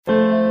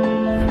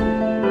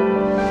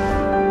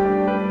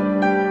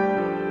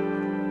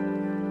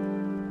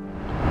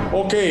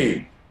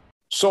Okay,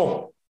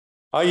 so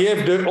I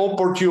have the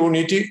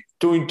opportunity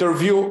to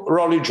interview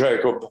Roland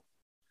Jakob,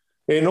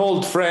 an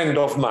old friend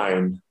of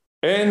mine.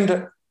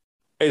 And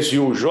as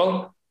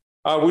usual,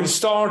 I will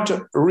start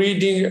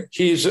reading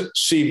his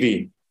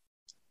CV.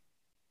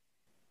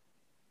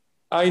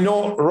 I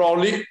know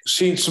Rolly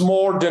since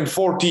more than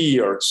 40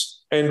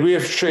 years, and we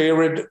have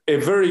shared a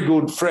very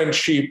good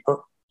friendship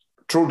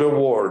through the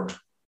world.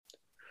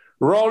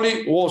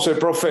 Rolly was a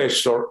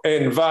professor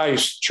and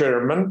vice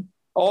chairman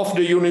of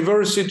the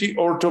University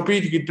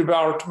Orthopaedic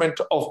Department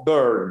of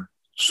Bern,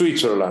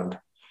 Switzerland,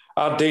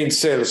 at the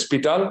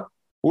Inselspital,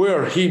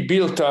 where he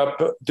built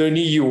up the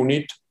knee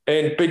unit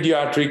and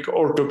pediatric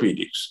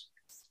orthopedics.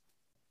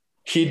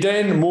 He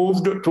then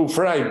moved to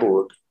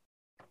Freiburg,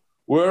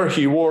 where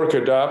he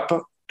worked up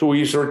to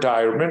his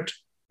retirement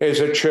as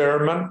a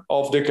chairman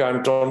of the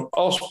Canton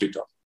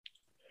Hospital,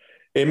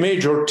 a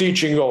major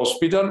teaching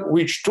hospital,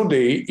 which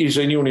today is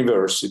a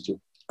university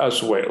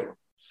as well.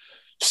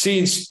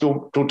 Since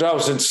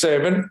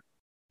 2007,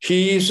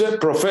 he is a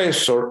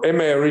professor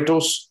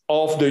emeritus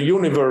of the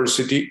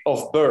University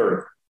of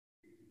Bern.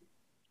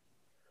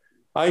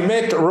 I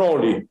met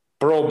Rolly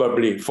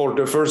probably for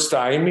the first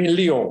time in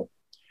Lyon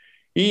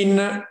in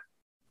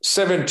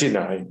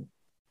 1979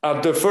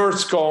 at the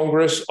first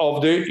Congress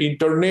of the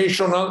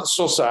International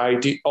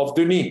Society of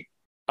the Knee,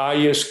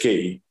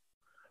 ISK.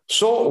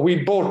 So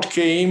we both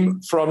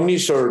came from knee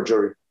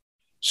surgery,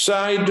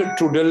 side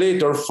to the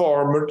later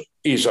formed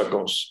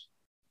ISAKOS.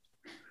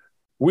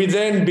 We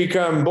then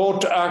became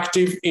both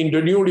active in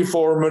the newly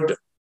formed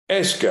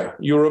ESCA,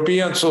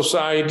 European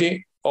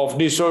Society of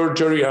Knee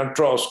Surgery and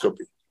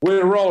Arthroscopy,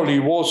 where Rolly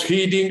was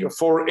heading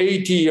for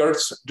 8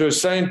 years the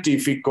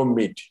scientific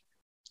committee.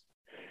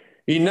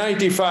 In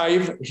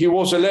 1995, he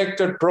was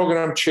elected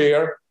program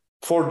chair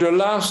for the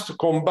last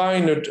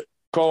combined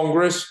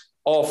Congress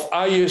of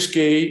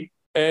ISK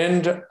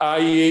and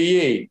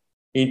IAA,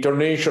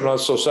 International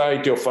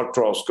Society of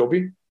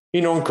Arthroscopy,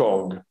 in Hong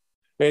Kong.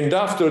 And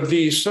after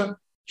this,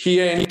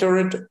 he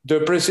entered the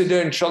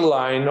presidential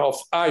line of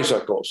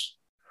ISAKOS,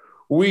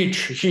 which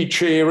he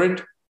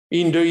chaired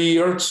in the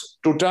years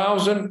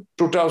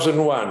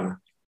 2000-2001,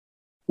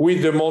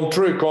 with the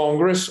Montreux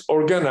Congress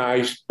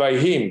organized by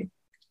him.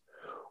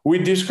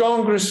 With this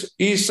Congress,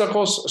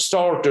 ISAKOS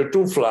started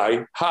to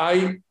fly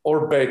high,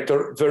 or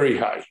better, very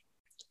high.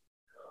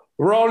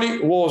 Rolly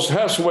was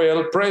as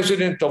well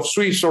president of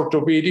Swiss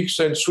Orthopaedics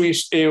and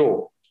Swiss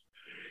AO.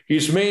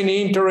 His main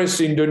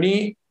interest in the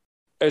knee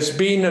has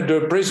been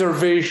the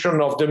preservation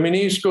of the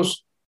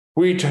meniscus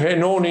with a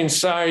known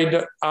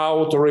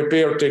inside-out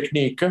repair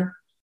technique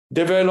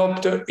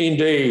developed in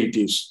the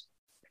 80s.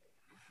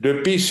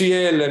 The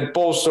PCL and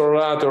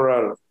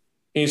posterolateral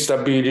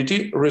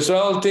instability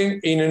resulting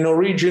in an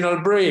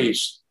original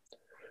brace,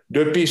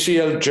 the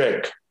PCL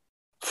jack,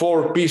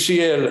 for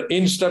PCL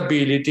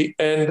instability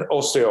and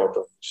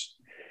osteotomies.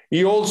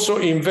 He also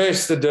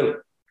invested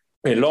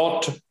a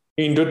lot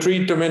in the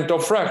treatment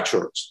of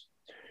fractures.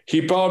 He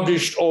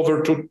published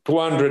over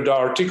 200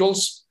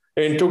 articles,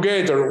 and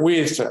together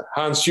with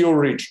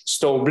Hans-Ulrich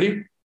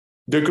Stobli,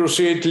 the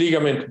Cruciate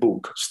Ligament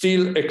book,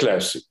 still a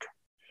classic.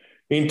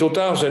 In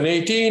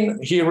 2018,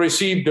 he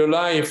received the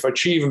Life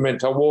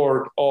Achievement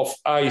Award of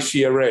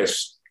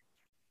ICRS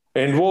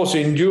and was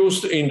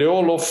induced in the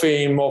Hall of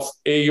Fame of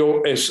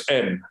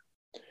AOSM.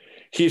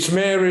 He's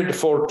married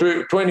for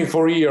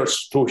 24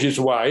 years to his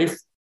wife,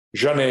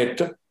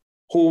 Jeanette,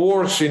 who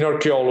works in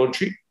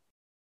archaeology.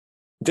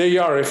 They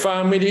are a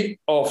family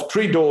of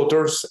 3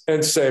 daughters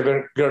and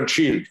 7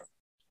 grandchildren.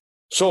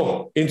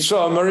 So, in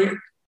summary,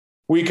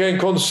 we can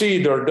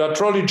consider that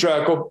Rolly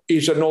Jakob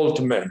is an old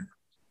man.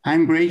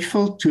 I'm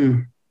grateful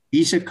to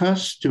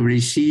ISAKOS to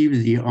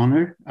receive the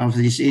honor of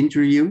this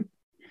interview.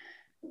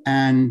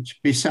 And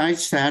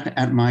besides that,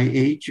 at my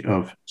age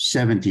of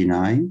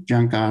 79,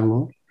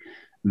 Giancarlo,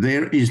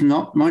 there is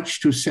not much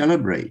to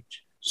celebrate.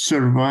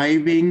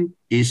 Surviving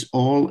is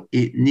all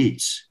it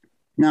needs.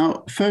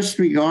 Now, first,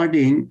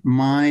 regarding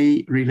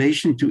my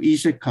relation to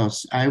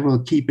ISAKOS, I will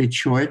keep it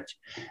short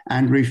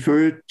and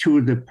refer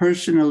to the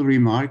personal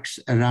remarks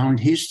around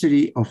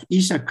history of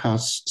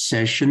ISAKOS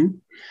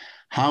session,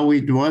 how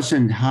it was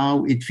and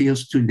how it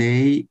feels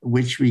today,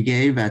 which we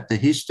gave at the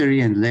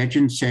History and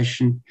Legend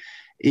session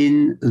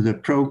in the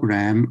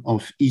program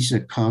of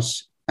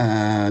ISAKOS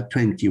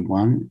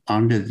 21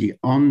 under the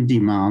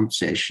on-demand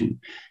session.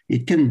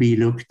 It can be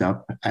looked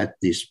up at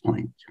this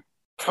point.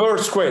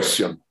 First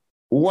question,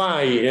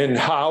 why and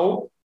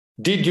how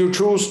did you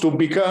choose to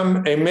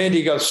become a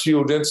medical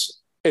student,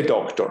 a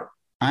doctor?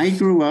 I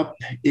grew up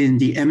in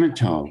the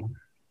Emmental,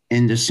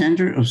 in the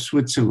center of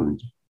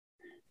Switzerland.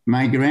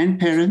 My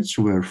grandparents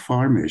were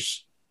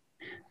farmers.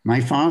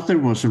 My father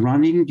was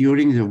running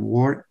during the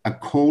war a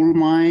coal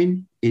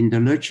mine in the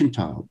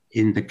Lötschental,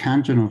 in the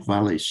canton of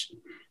Wallis,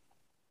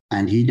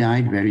 and he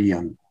died very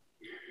young.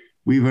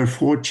 We were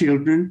 4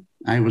 children.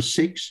 I was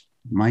 6.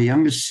 My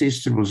youngest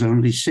sister was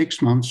only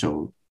 6 months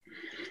old.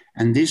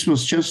 And this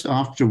was just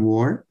after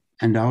war,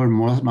 and our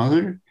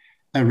mother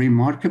a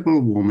remarkable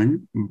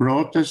woman,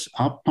 brought us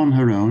up on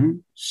her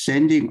own,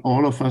 sending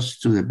all of us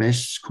to the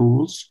best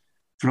schools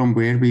from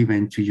where we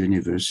went to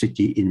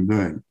university in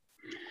Bern.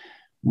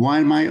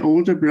 While my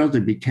older brother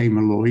became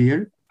a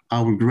lawyer,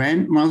 our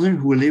grandmother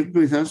who lived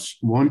with us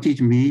wanted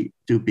me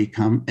to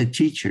become a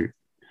teacher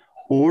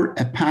or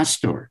a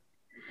pastor.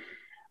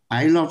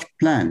 I loved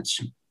plants,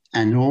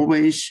 and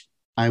always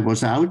I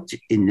was out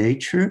in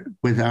nature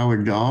with our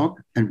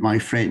dog and my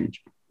friend.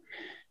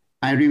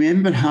 I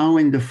remember how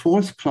in the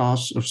fourth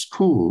class of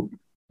school,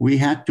 we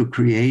had to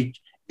create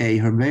a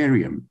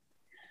herbarium.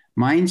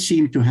 Mine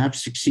seemed to have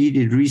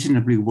succeeded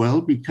reasonably well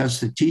because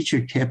the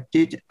teacher kept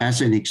it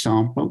as an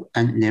example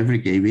and never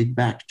gave it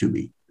back to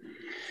me.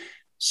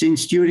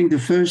 Since during the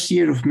first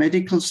year of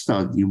medical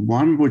study,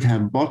 one would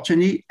have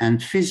botany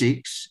and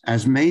physics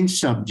as main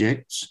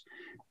subjects,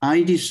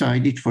 I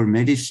decided for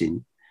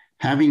medicine,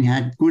 having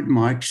had good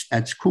marks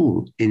at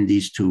school in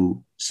these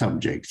two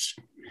subjects.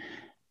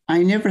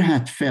 I never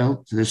had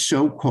felt the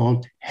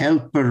so-called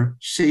helper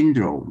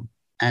syndrome,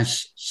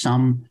 as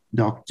some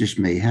doctors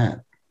may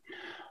have.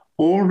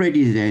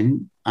 Already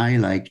then, I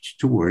liked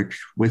to work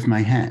with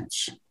my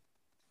hands.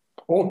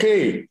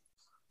 Okay.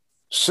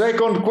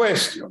 Second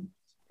question.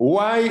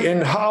 Why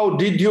and how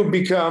did you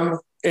become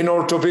an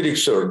orthopedic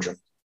surgeon?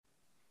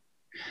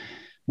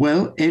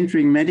 Well,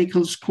 entering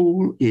medical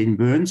school in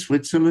Bern,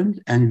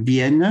 Switzerland, and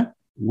Vienna,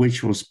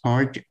 which was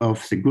part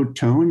of the good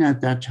tone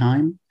at that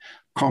time,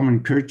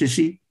 common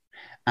courtesy,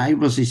 I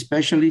was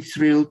especially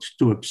thrilled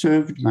to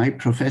observe my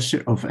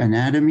professor of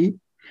anatomy,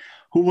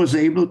 who was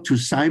able to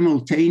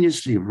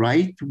simultaneously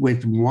write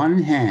with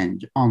one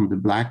hand on the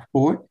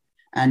blackboard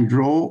and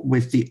draw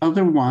with the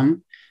other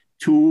one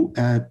to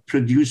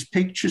produce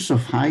pictures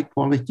of high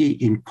quality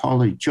in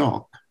colored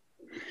chalk.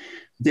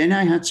 Then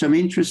I had some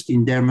interest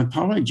in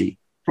dermatology,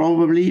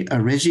 probably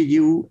a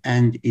residue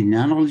and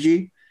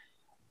analogy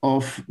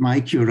of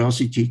my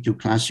curiosity to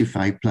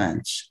classify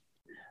plants.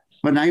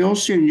 But I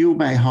also knew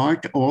by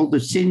heart all the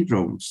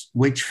syndromes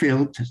which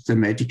filled the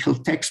medical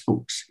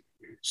textbooks,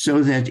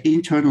 so that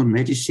internal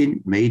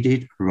medicine made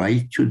it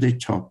right to the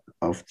top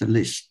of the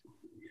list.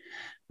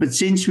 But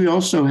since we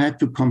also had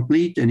to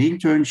complete an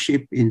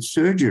internship in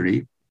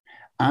surgery,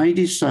 I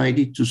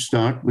decided to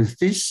start with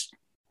this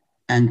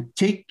and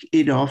tick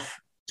it off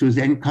to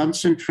then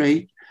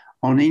concentrate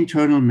on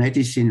internal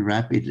medicine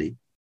rapidly.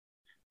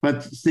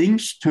 But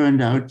things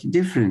turned out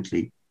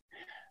differently.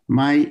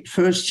 My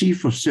first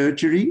chief of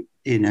surgery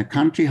in a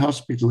country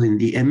hospital in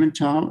the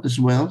Emmental as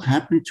well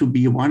happened to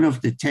be one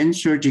of the 10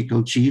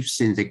 surgical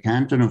chiefs in the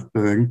canton of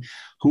Bern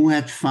who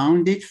had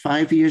founded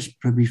 5 years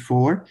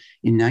before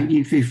in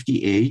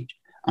 1958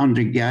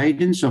 under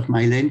guidance of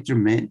my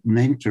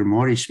mentor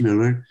Maurice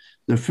Müller,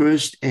 the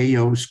first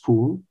AO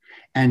school.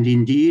 And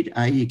indeed,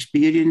 I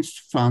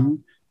experienced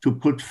fun to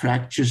put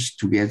fractures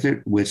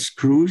together with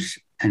screws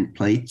and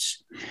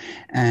plates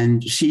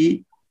and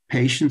see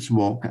patients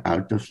walk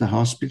out of the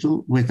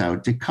hospital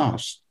without a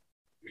cast.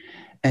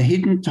 A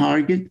hidden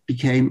target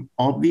became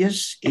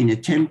obvious in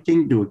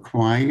attempting to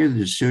acquire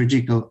the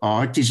surgical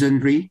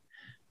artisanry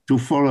to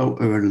follow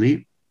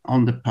early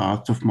on the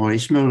path of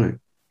Maurice Müller,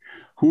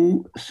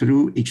 who,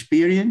 through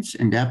experience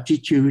and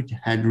aptitude,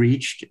 had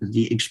reached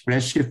the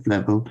expressive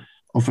level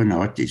of an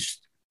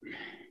artist.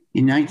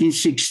 In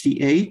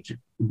 1968,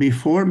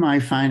 before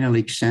my final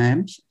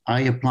exams,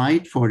 I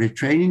applied for a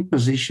training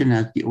position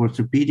at the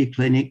orthopedic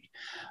clinic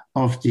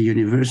of the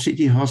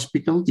University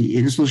Hospital, the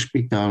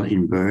Inselspital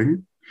in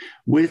Bern,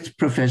 with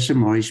Professor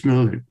Maurice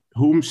Müller,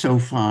 whom so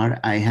far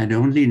I had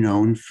only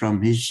known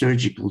from his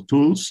surgical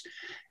tools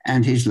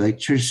and his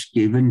lectures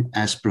given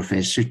as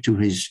professor to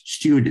his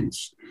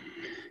students.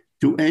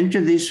 To enter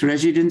this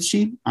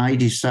residency, I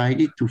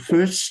decided to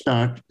first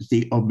start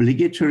the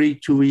obligatory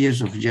 2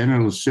 years of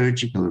general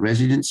surgical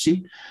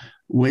residency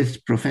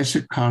with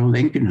Professor Karl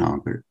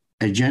Lenkenhager,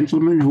 a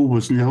gentleman who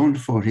was known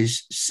for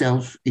his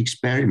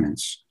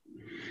self-experiments.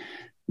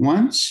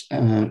 Once,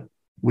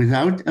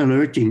 without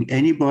alerting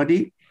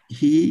anybody,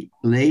 he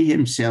lay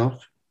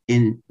himself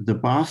in the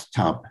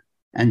bathtub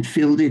and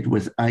filled it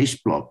with ice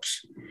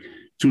blocks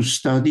to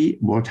study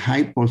what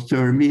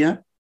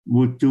hypothermia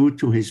would do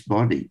to his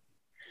body.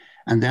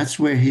 And that's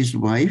where his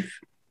wife,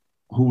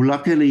 who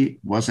luckily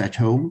was at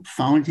home,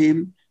 found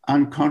him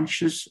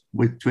unconscious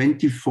with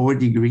 24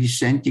 degrees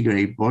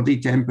centigrade body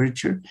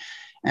temperature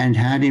and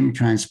had him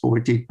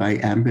transported by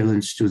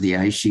ambulance to the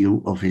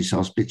ICU of his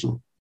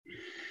hospital.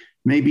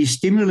 Maybe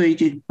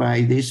stimulated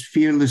by this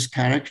fearless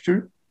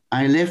character,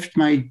 I left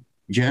my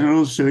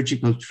general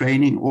surgical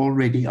training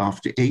already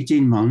after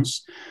 18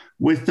 months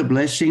with the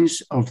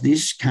blessings of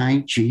this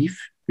kind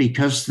chief,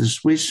 because the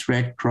Swiss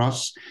Red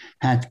Cross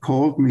had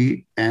called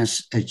me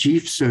as a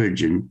chief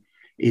surgeon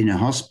in a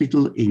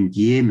hospital in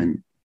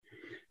Yemen,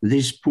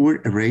 this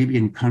poor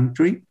Arabian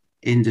country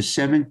in the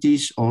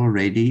 70s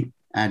already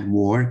at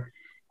war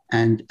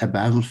and a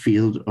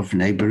battlefield of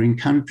neighboring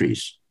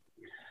countries.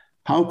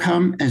 How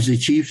come as a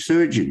chief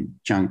surgeon,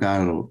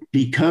 Giancarlo?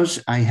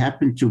 Because I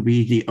happened to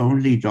be the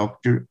only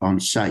doctor on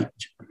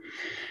site.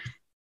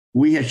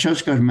 We had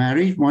just got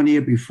married 1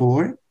 year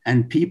before,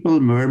 and people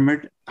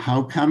murmured,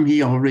 how come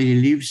he already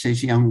leaves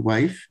his young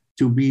wife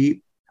to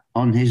be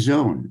on his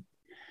own?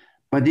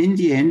 But in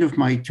the end of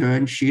my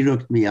turn, she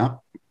looked me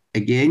up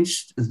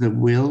against the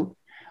will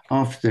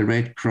of the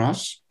Red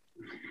Cross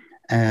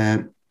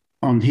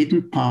on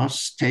hidden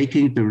paths,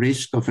 taking the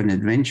risk of an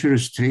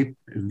adventurous trip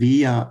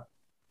via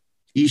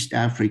East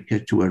Africa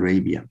to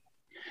Arabia.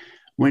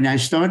 When I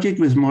started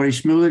with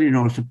Maurice Müller in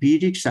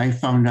orthopedics, I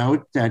found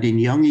out that in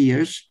young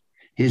years,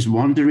 his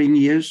wandering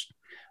years,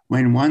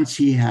 when once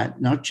he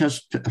had not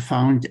just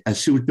found a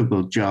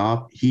suitable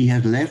job, he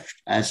had left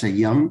as a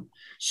young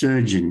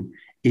surgeon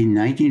in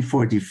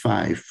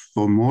 1945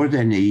 for more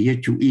than a year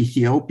to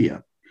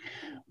Ethiopia,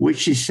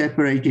 which is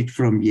separated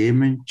from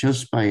Yemen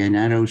just by a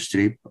narrow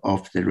strip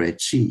of the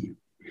Red Sea.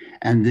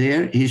 And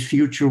there his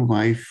future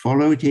wife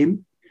followed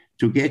him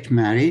to get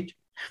married.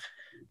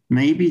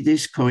 Maybe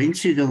this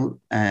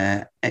coincidental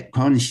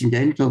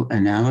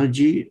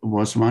analogy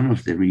was one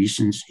of the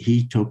reasons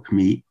he took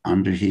me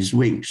under his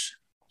wings.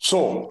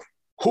 So,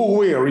 who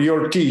were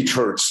your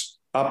teachers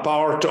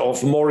apart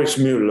of Maurice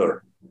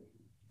Müller?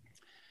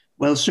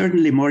 Well,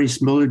 certainly Maurice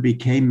Müller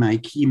became my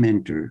key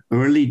mentor.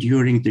 Early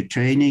during the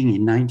training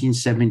in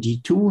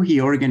 1972, he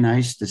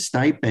organized a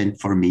stipend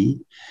for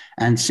me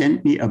and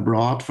sent me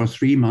abroad for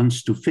 3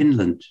 months to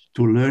Finland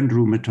to learn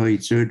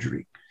rheumatoid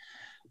surgery.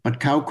 But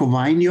Kauko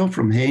Vainio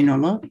from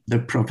Heinola, the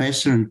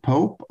professor and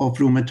pope of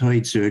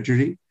rheumatoid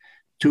surgery,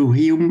 to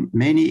whom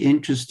many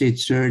interested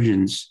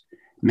surgeons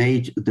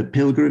made the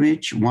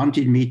pilgrimage,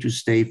 wanted me to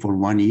stay for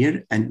 1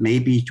 year and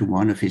maybe to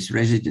one of his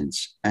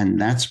residents. And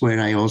that's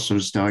where I also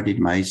started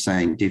my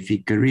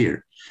scientific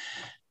career,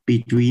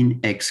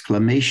 between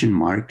exclamation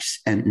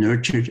marks, and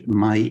nurtured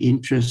my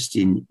interest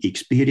in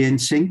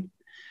experiencing,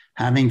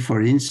 having,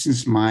 for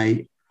instance,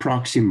 my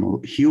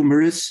proximal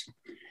humerus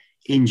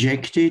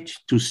injected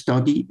to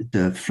study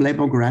the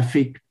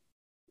phlebographic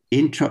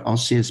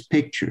intraosseous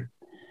picture.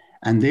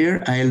 And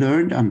there I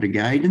learned under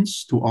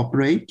guidance to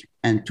operate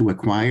and to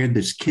acquire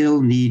the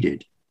skill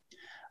needed.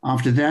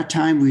 After that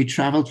time, we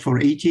traveled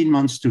for 18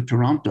 months to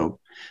Toronto,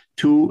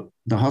 to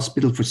the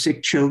Hospital for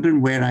Sick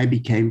Children, where I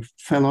became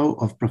fellow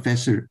of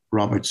Professor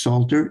Robert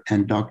Salter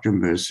and Dr.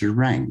 Mercer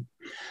Rang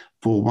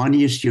for 1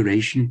 year's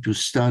duration to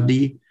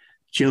study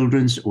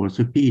children's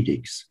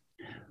orthopedics.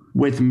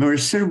 With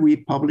Mercer, we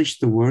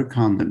published the work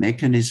on the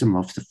mechanism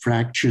of the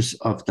fractures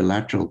of the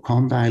lateral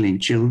condyle in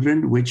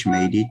children, which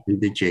made it to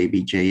the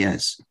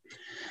JBJS.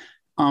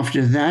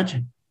 After that,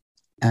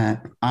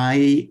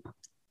 I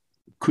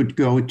could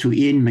go to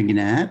Ian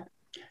McNabb,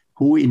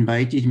 who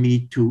invited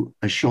me to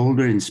a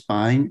shoulder and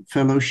spine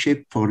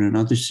fellowship for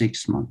another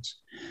 6 months.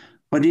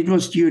 But it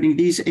was during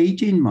these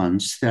 18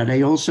 months that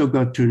I also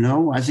got to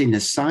know, as in a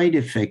side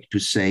effect to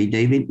say,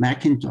 David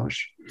McIntosh,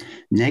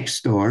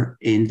 next door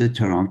in the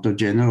Toronto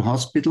General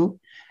Hospital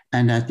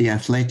and at the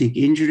Athletic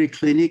Injury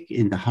Clinic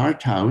in the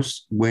Hart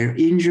House, where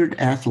injured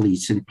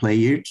athletes and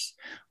players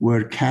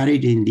were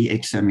carried in the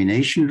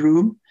examination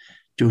room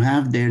to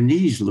have their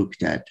knees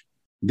looked at.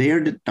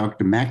 There,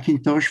 Dr.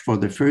 McIntosh, for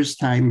the first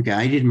time,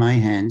 guided my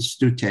hands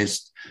to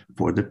test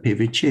for the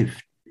pivot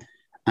shift.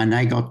 And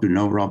I got to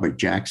know Robert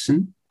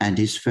Jackson and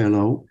his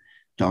fellow,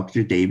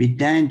 Dr. David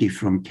Dandy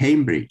from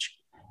Cambridge,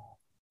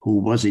 who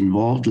was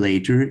involved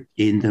later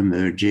in the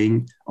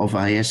merging of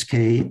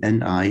ISK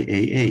and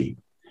IAA.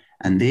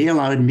 And they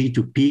allowed me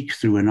to peek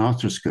through an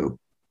arthroscope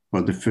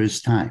for the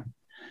first time.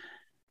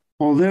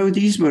 Although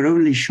these were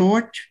only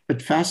short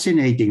but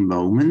fascinating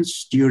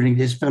moments during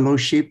this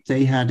fellowship,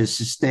 they had a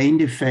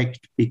sustained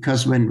effect,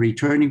 because when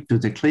returning to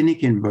the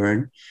clinic in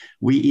Bern,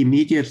 we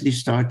immediately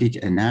started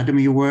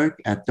anatomy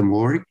work at the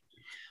morgue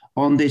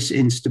on this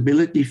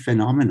instability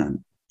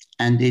phenomenon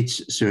and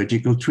its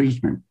surgical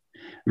treatment,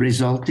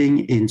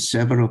 resulting in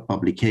several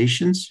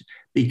publications,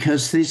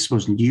 because this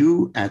was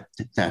new at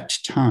that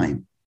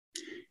time.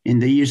 In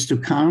the years to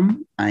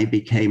come, I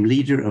became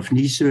leader of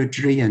knee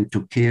surgery and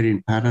took care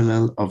in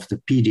parallel of the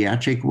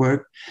pediatric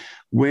work,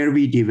 where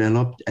we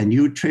developed a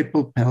new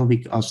triple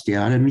pelvic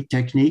osteotomy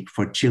technique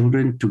for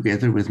children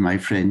together with my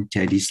friend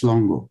Teddy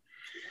Slongo.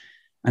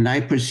 And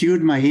I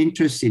pursued my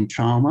interest in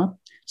trauma,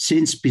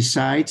 since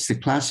besides the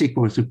classic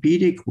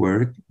orthopedic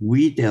work,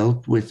 we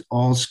dealt with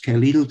all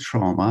skeletal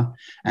trauma,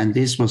 and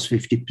this was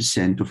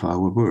 50% of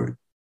our work.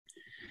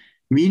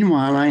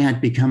 Meanwhile, I had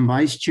become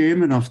vice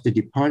chairman of the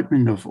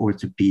Department of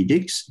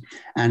Orthopedics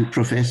and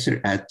professor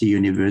at the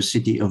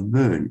University of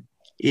Bern.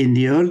 In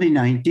the early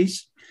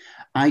 90s,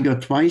 I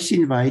got twice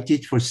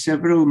invited for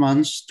several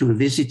months to a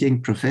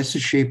visiting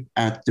professorship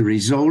at the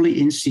Rizzoli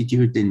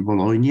Institute in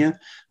Bologna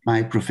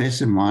by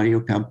Professor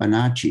Mario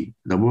Campanacci,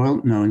 the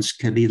world-known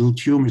skeletal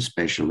tumor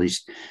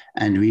specialist,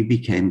 and we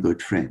became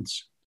good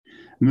friends.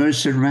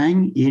 Mercer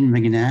Rang, Ian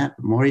McNabb,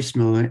 Maurice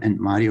Müller, and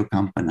Mario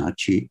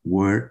Campanacci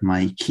were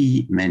my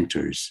key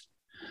mentors.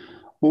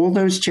 All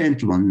those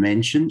gentlemen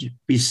mentioned,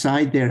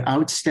 beside their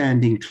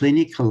outstanding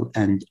clinical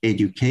and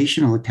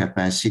educational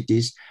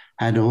capacities,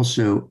 had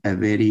also a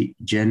very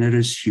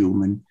generous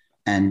human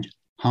and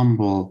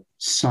humble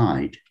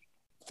side.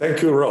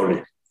 Thank you,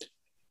 Rolly.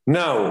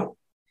 Now,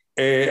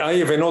 I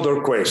have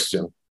another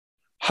question.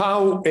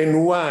 how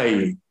and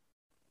why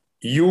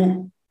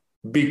you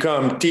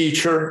become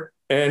teacher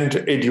and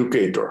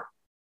educator?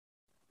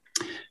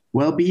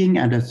 Well, being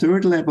at a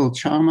third-level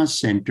trauma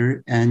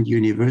center and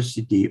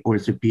university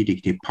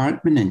orthopedic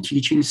department and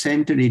teaching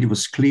center, it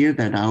was clear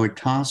that our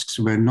tasks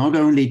were not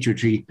only to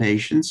treat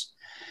patients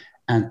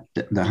at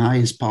the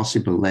highest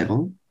possible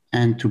level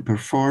and to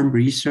perform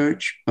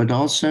research, but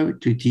also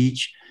to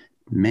teach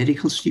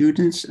medical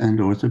students and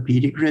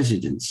orthopedic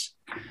residents.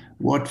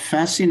 What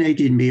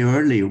fascinated me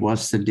early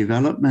was the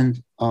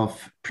development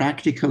of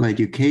practical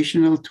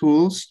educational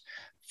tools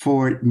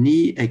for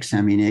knee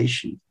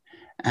examination.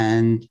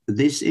 And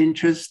this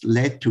interest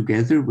led,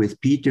 together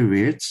with Peter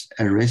Wirtz,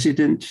 a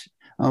resident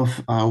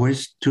of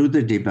ours, to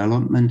the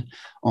development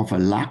of a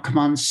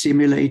Lachmann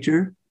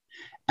simulator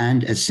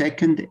and a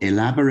second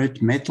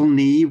elaborate metal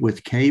knee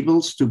with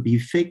cables to be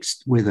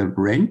fixed with a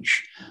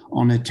wrench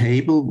on a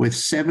table with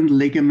 7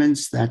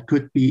 ligaments that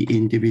could be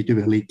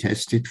individually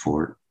tested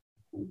for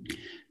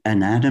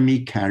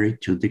anatomy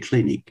carried to the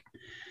clinic.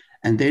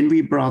 And then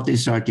we brought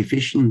this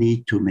artificial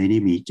knee to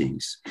many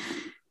meetings.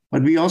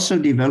 But we also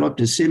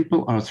developed a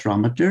simple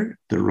arthrometer,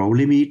 the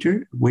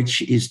rollimeter,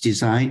 which is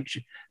designed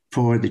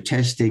for the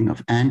testing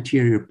of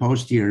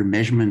anterior-posterior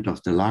measurement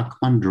of the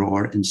Lachmann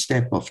drawer and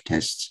step-off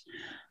tests.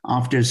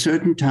 After a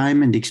certain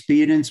time and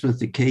experience with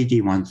the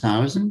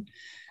KD1000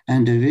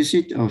 and a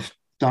visit of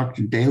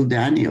Dr. Dale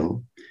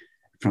Daniel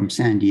from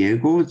San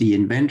Diego, the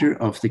inventor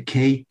of the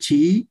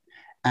KT,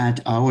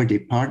 at our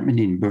department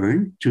in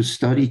Bern to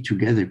study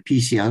together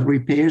PCL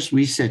repairs,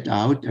 we set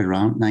out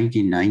around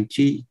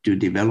 1990 to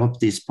develop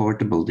this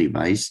portable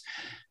device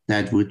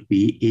that would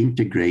be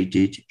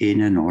integrated in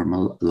a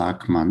normal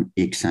Lachmann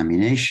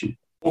examination.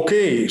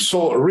 Okay,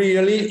 so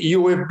really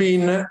you have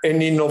been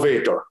an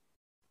innovator.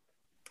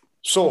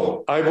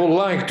 So I would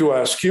like to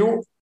ask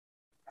you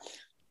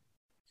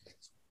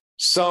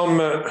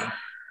some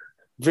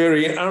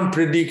very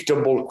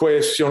unpredictable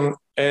question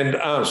and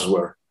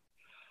answer.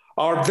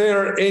 Are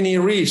there any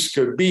risks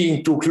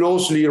being too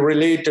closely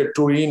related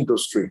to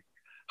industry?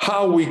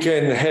 How we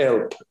can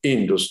help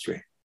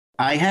industry?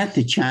 I had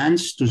the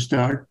chance to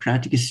start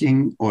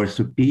practicing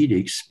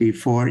orthopedics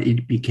before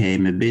it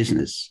became a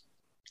business.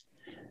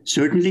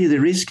 Certainly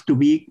the risk to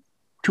be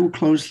too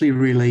closely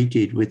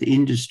related with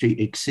industry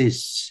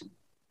exists,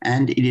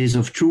 and it is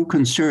of true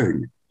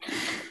concern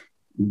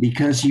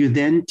because you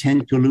then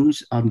tend to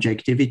lose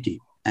objectivity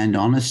and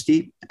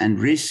honesty and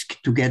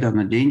risk to get on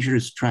a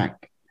dangerous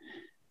track.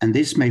 And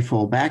this may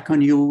fall back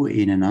on you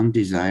in an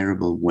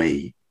undesirable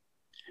way.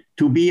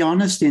 To be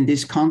honest in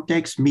this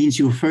context means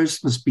you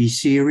first must be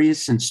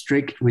serious and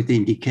strict with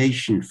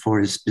indication for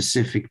a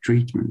specific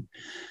treatment,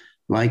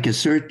 like a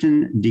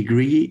certain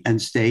degree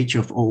and stage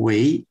of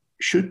OA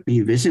should be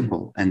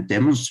visible and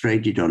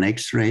demonstrated on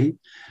X-ray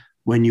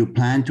when you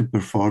plan to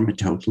perform a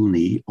total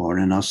knee or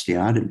an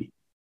osteotomy.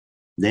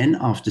 Then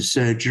after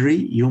surgery,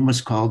 you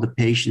must call the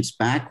patients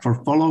back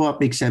for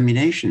follow-up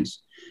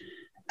examinations.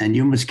 And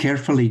you must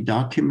carefully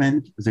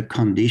document the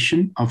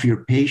condition of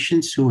your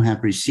patients who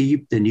have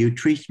received the new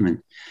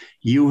treatment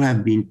you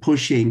have been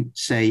pushing,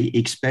 say,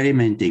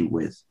 experimenting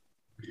with.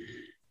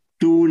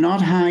 Do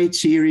not hide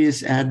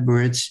serious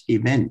adverse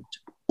event,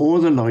 or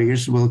the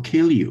lawyers will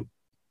kill you.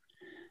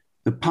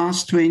 The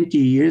past 20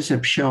 years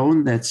have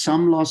shown that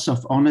some loss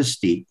of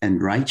honesty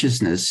and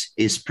righteousness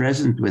is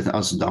present with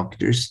us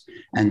doctors,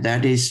 and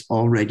that is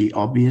already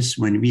obvious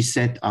when we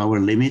set our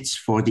limits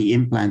for the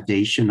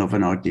implantation of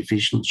an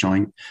artificial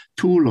joint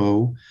too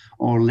low,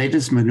 or let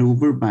us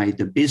maneuver by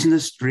the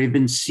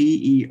business-driven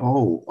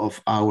CEO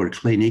of our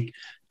clinic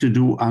to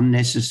do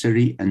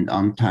unnecessary and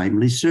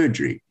untimely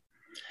surgery.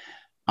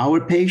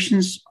 Our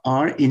patients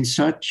are in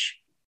such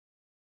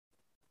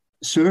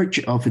search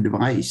of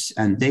advice,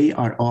 and they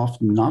are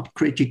often not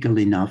critical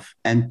enough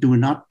and do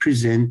not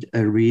present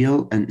a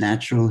real and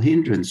natural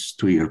hindrance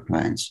to your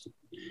plans.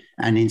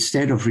 And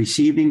instead of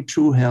receiving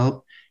true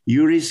help,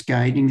 you risk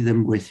guiding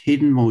them with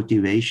hidden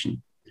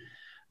motivation.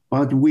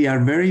 But we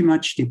are very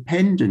much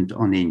dependent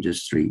on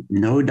industry,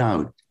 no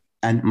doubt,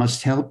 and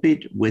must help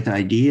it with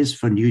ideas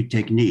for new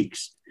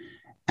techniques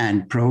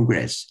and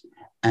progress.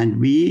 And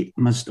we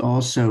must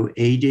also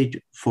aid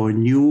it for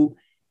new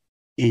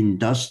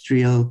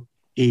industrial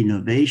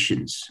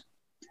innovations.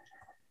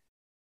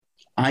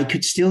 I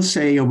could still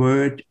say a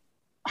word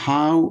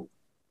how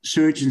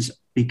surgeons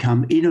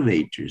become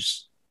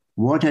innovators.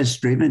 What has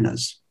driven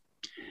us?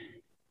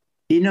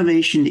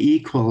 Innovation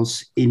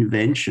equals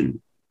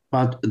invention,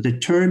 but the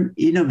term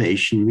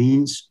innovation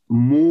means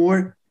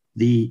more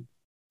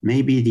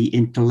maybe the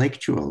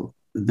intellectual,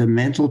 the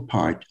mental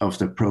part of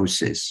the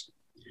process.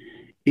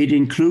 It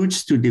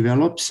includes to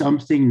develop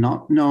something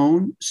not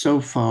known so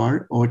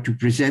far or to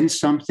present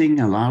something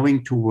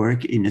allowing to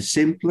work in a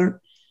simpler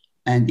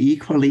and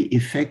equally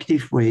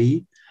effective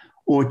way,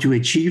 or to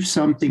achieve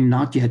something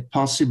not yet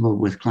possible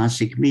with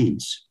classic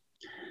means.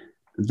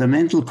 The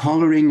mental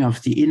coloring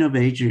of the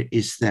innovator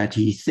is that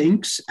he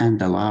thinks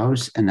and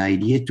allows an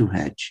idea to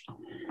hatch.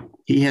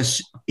 He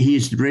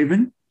is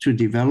driven to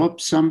develop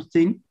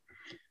something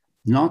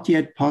not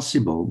yet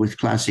possible with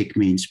classic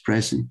means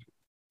present.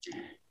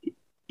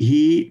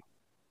 He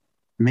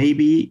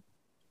maybe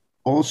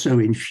also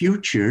in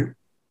future,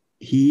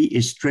 he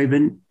is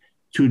driven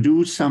to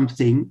do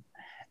something,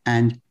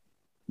 and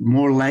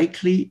more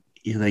likely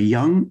the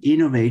young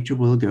innovator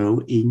will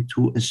go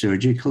into a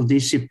surgical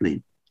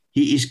discipline.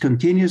 He is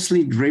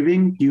continuously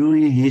driven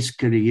during his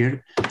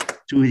career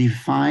to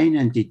define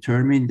and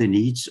determine the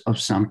needs of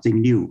something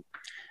new.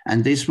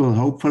 And this will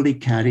hopefully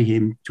carry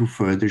him to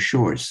further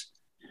shores.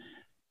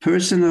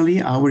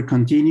 Personally, our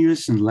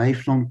continuous and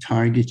lifelong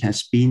target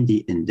has been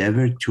the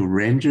endeavor to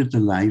render the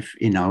life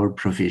in our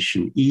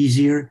profession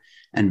easier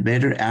and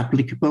better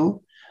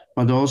applicable,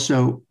 but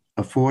also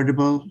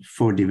affordable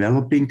for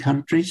developing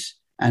countries,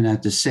 and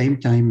at the same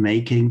time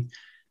making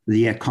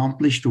the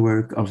accomplished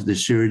work of the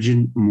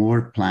surgeon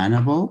more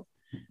plannable,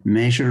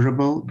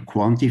 measurable,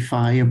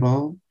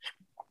 quantifiable,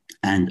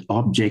 and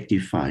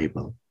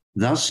objectifiable,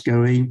 thus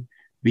going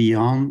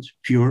beyond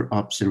pure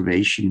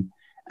observation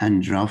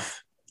and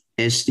rough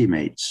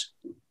estimates.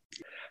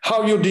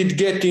 How you did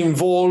get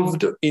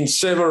involved in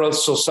several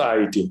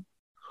societies?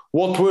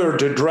 What were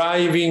the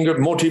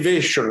driving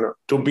motivation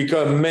to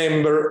become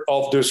member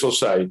of the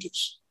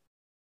societies?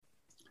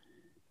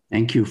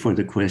 Thank you for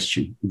the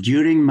question.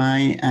 During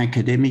my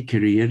academic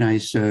career, I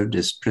served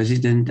as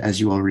president, as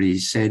you already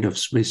said, of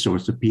Swiss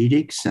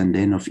Orthopaedics and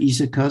then of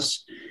ISACOS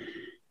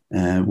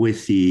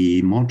with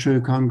the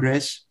Montreux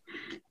Congress.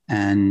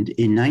 And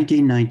in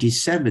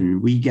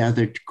 1997, we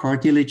gathered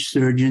cartilage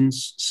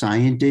surgeons,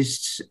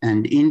 scientists,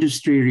 and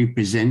industry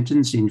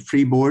representatives in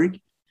Fribourg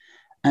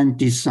and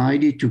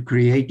decided to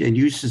create a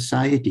new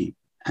society.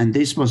 And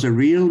this was a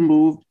real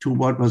move to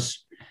what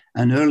was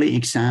an early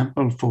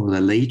example for the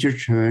later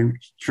term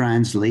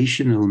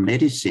translational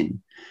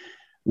medicine,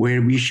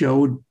 where we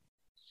showed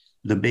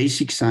the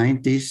basic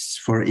scientists,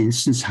 for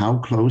instance, how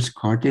close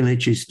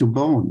cartilage is to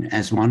bone,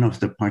 as one of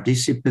the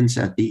participants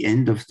at the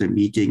end of the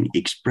meeting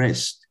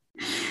expressed.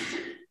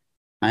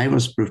 I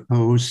was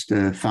proposed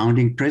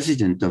founding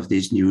president of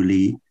this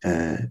newly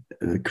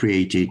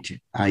created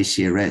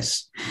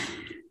ICRS.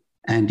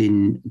 And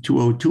in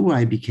 2002,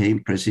 I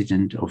became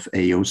president of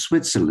AO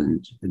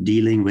Switzerland,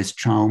 dealing with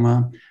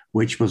trauma,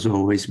 which was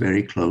always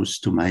very close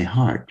to my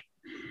heart.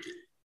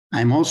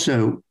 I'm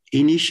also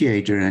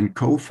initiator and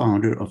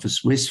co-founder of a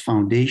Swiss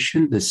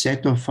foundation, the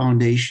SETO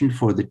Foundation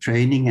for the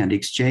Training and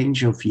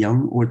Exchange of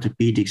Young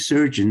Orthopedic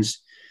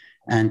Surgeons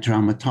and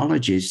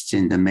Traumatologists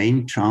in the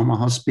main trauma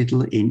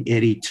hospital in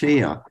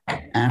Eritrea,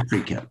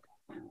 Africa,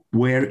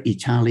 where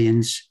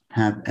Italians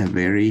have a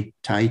very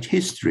tight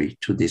history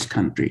to this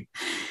country.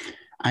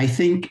 I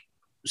think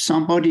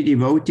somebody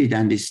devoted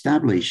and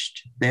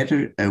established,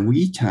 better a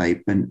we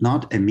type and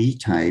not a me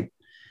type,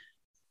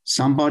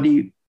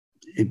 somebody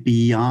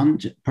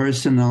beyond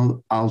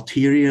personal,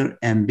 ulterior,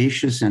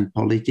 ambitious, and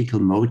political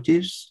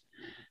motives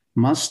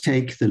must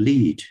take the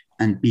lead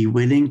and be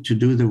willing to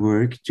do the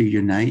work to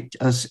unite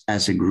us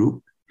as a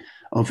group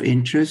of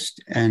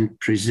interest and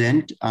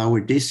present our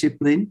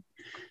discipline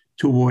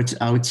towards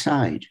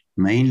outside,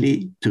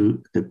 mainly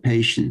to the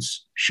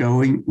patients,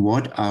 showing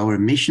what our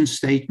mission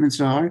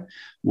statements are,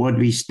 what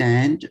we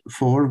stand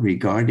for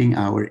regarding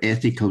our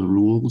ethical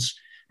rules,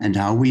 and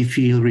how we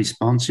feel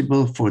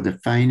responsible for the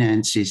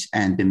finances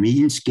and the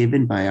means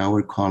given by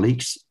our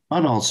colleagues,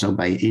 but also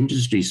by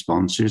industry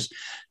sponsors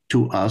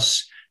to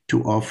us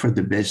to offer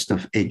the best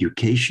of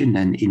education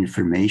and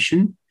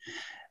information.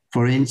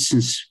 For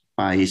instance,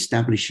 by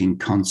establishing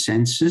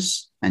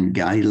consensus and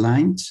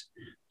guidelines,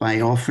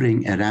 by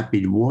offering a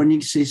rapid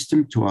warning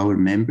system to our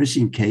members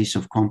in case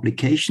of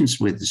complications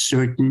with a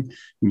certain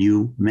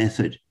new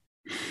method.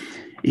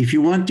 If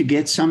you want to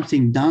get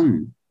something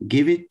done,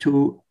 give it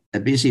to a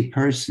busy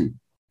person.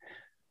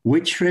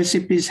 Which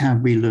recipes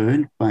have we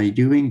learned by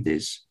doing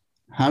this?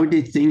 How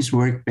did things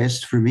work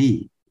best for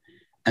me?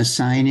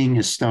 Assigning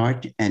a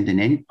start and an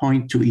end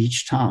point to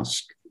each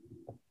task.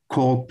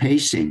 Called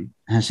pacing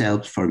has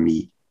helped for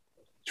me.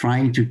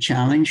 Trying to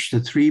challenge the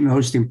three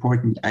most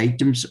important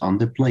items on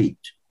the plate.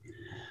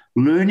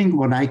 Learning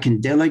what I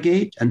can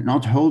delegate and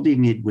not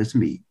holding it with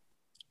me.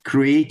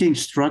 Creating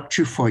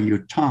structure for your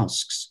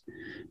tasks.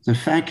 The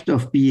fact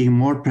of being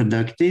more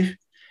productive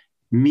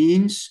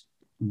means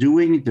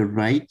doing the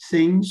right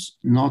things,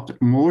 not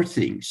more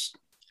things.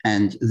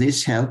 And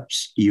this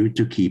helps you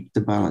to keep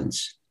the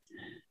balance.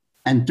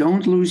 And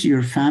don't lose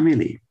your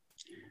family.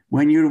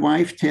 When your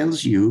wife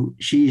tells you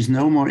she is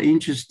no more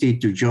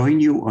interested to join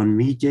you on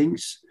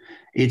meetings,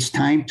 it's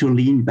time to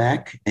lean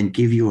back and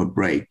give you a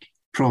break,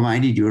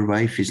 provided your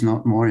wife is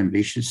not more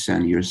ambitious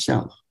than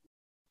yourself.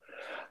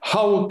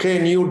 How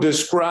can you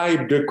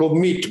describe the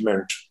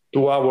commitment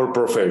to our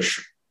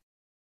profession?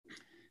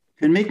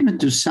 Commitment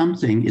to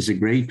something is a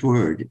great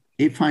word.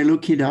 If I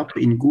look it up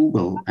in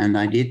Google, and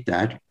I did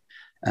that,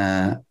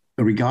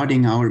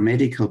 regarding our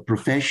medical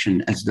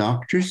profession as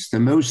doctors, the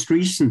most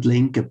recent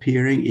link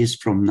appearing is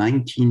from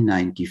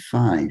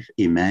 1995.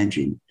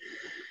 Imagine.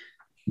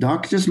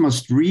 Doctors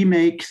must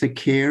remake the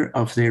care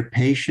of their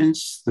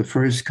patients the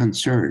first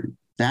concern.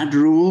 That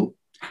rule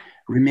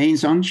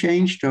remains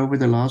unchanged over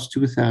the last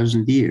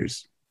 2,000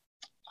 years.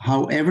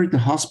 However, the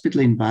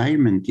hospital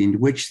environment in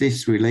which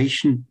this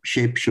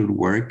relationship should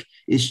work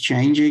is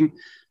changing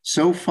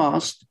so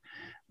fast,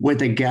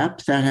 with a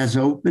gap that has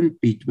opened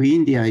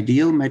between the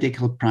ideal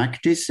medical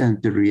practice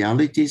and the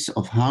realities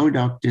of how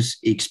doctors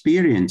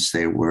experience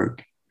their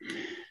work.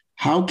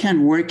 How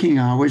can working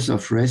hours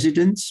of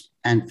residents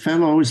and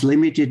fellows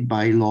limited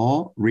by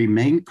law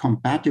remain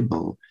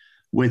compatible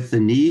with the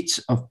needs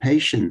of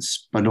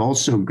patients, but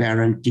also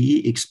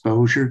guarantee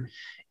exposure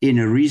in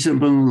a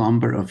reasonable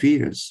number of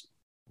years?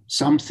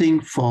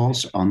 Something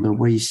falls on the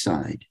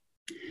wayside.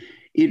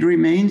 It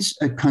remains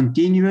a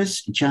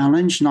continuous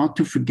challenge not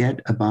to forget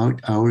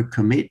about our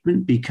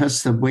commitment,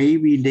 because the way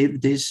we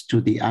live this to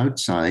the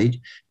outside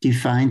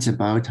defines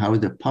about how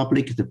the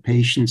public, the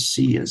patients,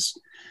 see us.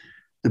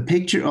 The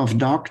picture of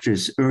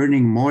doctors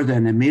earning more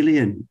than $1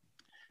 million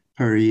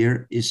per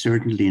year is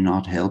certainly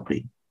not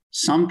helping.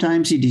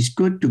 Sometimes it is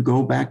good to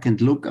go back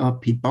and look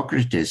up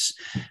Hippocrates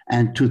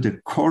and to the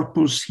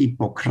Corpus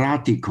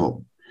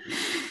Hippocraticum,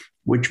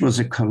 which was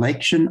a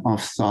collection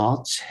of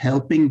thoughts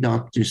helping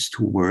doctors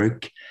to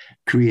work,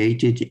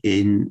 created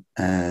in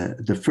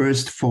the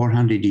first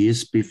 400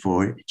 years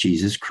before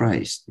Jesus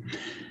Christ.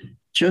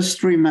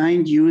 Just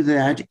remind you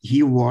that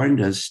he warned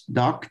us,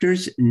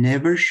 doctors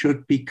never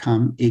should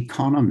become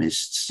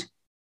economists.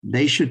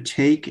 They should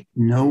take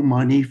no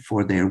money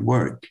for their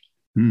work,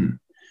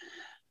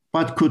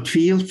 but could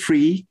feel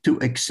free to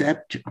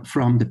accept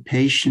from the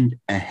patient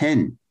a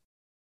hen,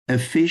 a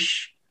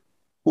fish,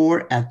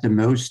 or at the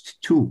most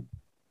 2.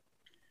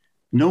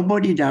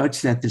 Nobody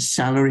doubts that the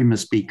salary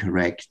must be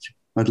correct,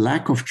 but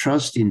lack of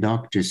trust in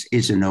doctors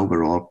is an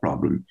overall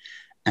problem,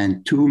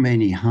 and too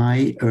many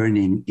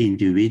high-earning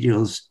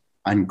individuals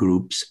and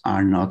groups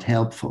are not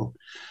helpful.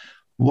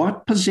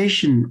 What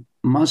position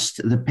must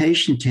the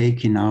patient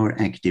take in our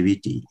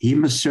activity? He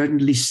must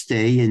certainly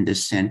stay in the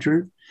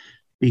center,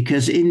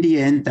 because in the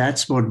end,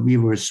 that's what we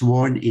were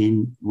sworn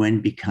in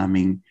when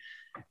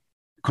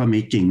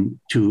committing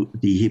to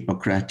the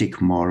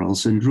Hippocratic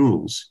morals and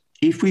rules.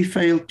 If we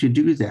fail to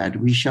do that,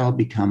 we shall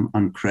become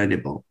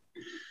uncredible.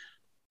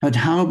 But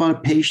how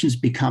about patients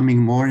becoming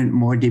more and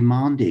more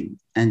demanding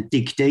and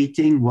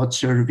dictating what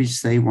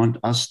service they want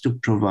us to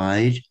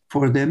provide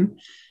for them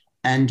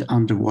and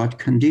under what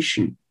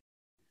condition?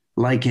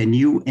 Like a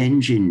new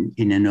engine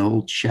in an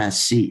old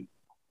chassis,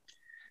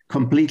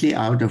 completely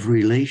out of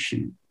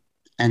relation,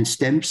 and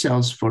stem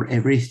cells for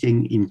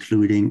everything,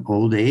 including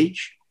old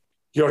age?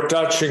 You're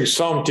touching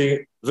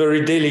something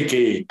very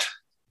delicate.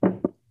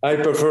 I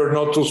prefer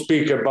not to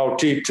speak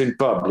about it in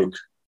public.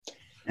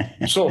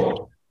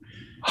 So,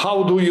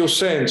 how do you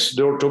sense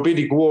the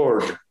orthopedic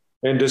world,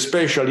 and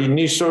especially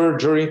knee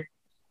surgery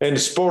and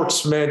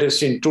sports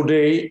medicine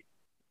today,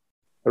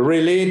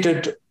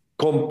 related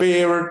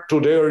compared to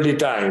the early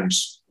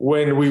times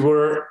when we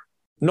were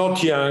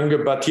not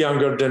young, but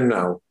younger than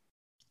now?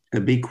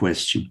 A big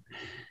question.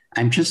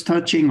 I'm just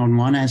touching on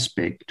one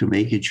aspect to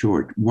make it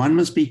short. One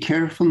must be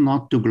careful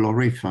not to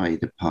glorify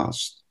the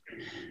past.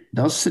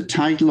 Does the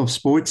title of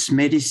sports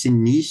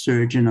medicine knee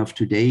surgeon of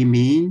today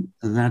mean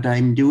that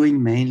I'm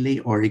doing mainly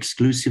or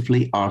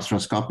exclusively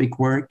arthroscopic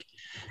work,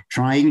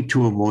 trying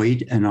to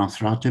avoid an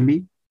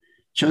arthrotomy,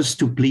 just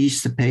to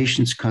please the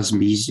patient's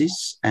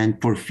cosmesis and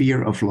for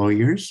fear of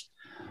lawyers?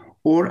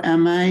 Or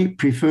am I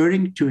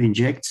preferring to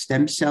inject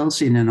stem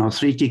cells in an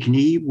arthritic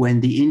knee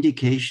when the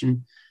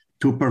indication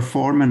to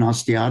perform an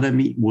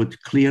osteotomy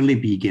would clearly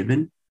be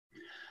given?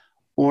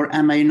 Or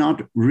am I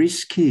not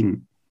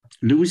risking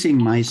losing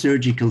my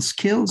surgical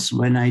skills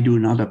when I do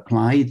not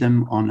apply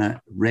them on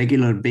a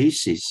regular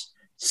basis?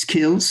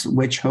 Skills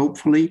which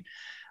hopefully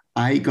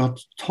I got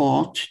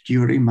taught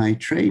during my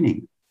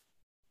training.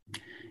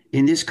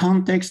 In this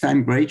context,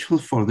 I'm grateful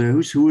for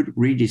those who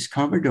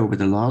rediscovered over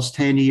the last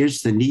 10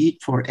 years the need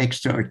for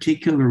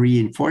extra-articular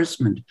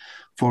reinforcement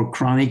for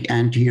chronic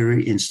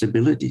anterior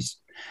instabilities.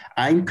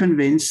 I'm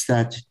convinced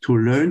that to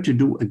learn to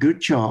do a good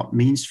job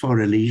means for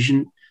a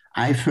lesion,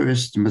 I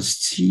first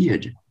must see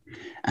it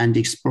and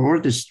explore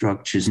the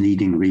structures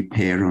needing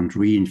repair and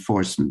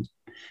reinforcement,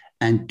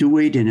 and do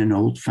it in an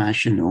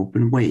old-fashioned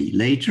open way.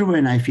 Later,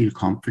 when I feel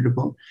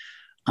comfortable,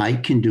 I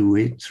can do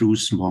it through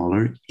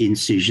smaller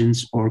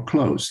incisions or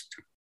closed.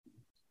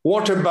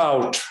 What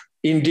about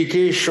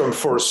indication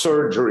for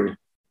surgery?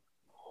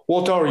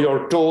 What are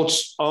your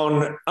thoughts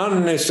on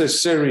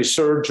unnecessary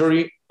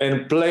surgery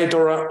and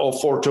plethora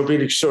of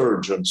orthopedic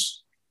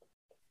surgeons?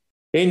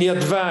 Any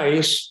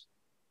advice?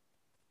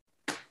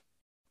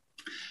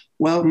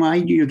 Well, why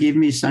do you give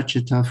me such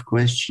a tough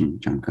question,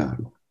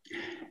 Giancarlo?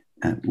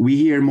 We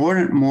hear more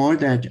and more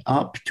that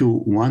up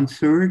to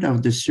 1/3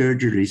 of the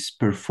surgeries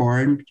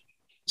performed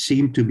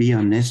seem to be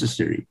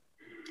unnecessary.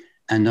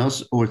 And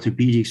us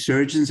orthopedic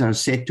surgeons are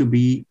said to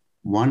be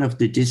one of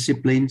the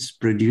disciplines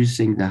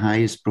producing the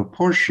highest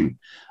proportion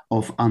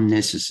of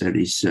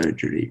unnecessary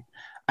surgery.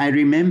 I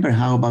remember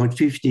how about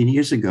 15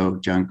 years ago,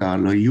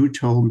 Giancarlo, you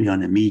told me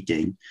on a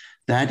meeting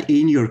that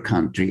in your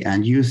country,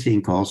 and you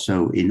think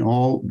also in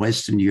all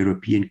Western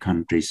European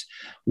countries,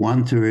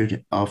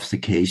 1/3 of the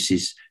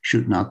cases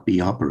should not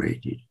be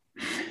operated.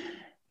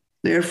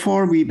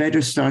 Therefore, we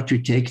better start to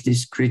take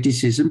this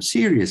criticism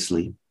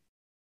seriously.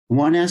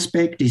 One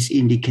aspect is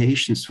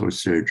indications for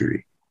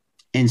surgery.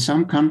 In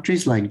some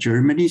countries like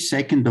Germany,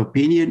 second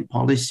opinion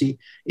policy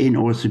in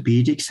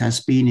orthopedics has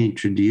been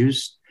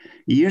introduced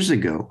years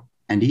ago,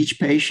 and each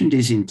patient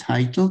is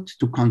entitled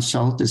to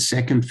consult a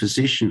second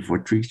physician for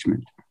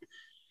treatment.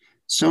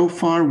 So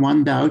far,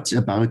 one doubts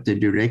about the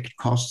direct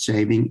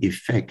cost-saving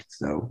effect,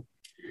 though.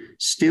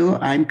 Still,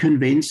 I'm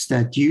convinced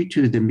that due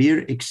to the mere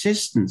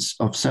existence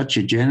of such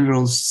a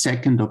general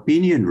second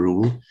opinion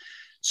rule,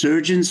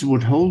 surgeons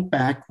would hold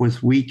back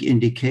with weak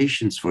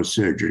indications for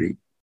surgery,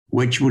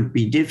 which would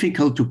be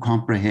difficult to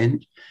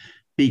comprehend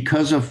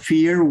because of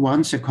fear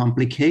once a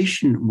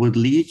complication would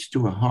lead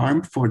to a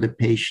harm for the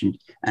patient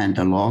and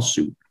a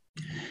lawsuit.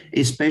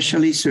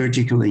 Especially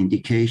surgical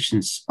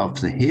indications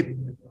of the hip,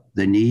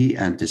 the knee,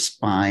 and the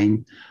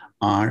spine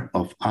are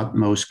of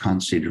utmost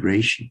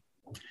consideration.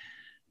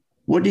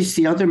 What is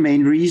the other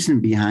main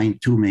reason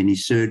behind too many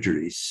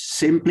surgeries?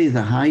 Simply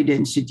the high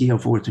density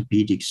of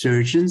orthopedic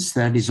surgeons.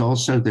 That is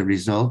also the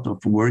result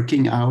of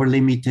working hour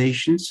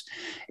limitations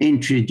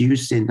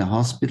introduced in the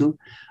hospital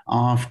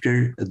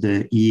after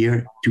the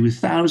year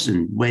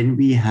 2000, when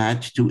we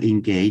had to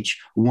engage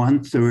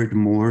 1/3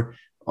 more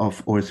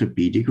of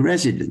orthopedic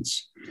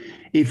residents.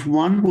 If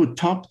one would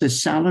top the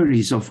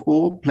salaries of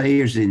all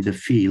players in the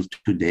field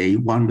today,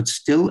 one would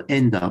still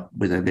end up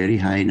with a very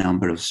high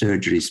number of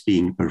surgeries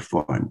being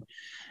performed,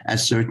 a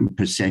certain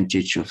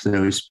percentage of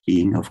those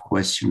being of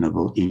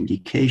questionable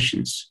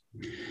indications.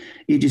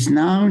 It is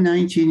now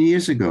 19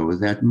 years ago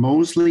that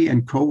Mosley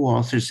and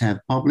co-authors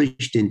have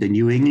published in the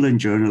New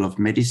England Journal of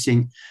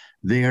Medicine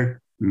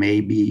their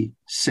maybe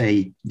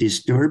say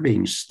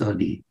disturbing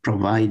study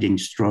providing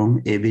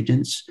strong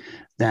evidence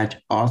that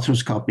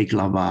arthroscopic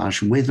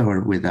lavage with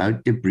or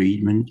without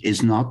debridement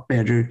is not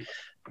better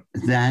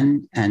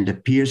than and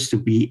appears to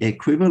be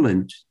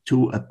equivalent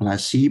to a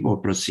placebo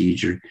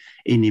procedure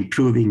in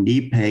improving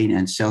knee pain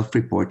and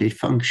self-reported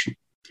function.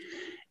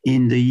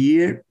 In the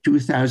year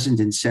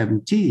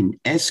 2017,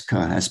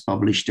 ESCA has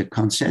published a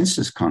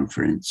consensus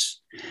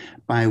conference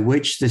by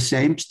which the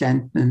same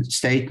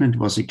statement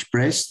was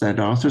expressed that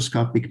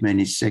arthroscopic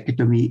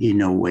meniscectomy in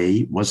a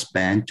way was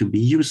banned to be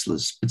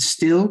useless. But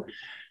still,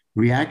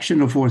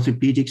 reaction of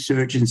orthopedic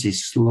surgeons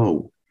is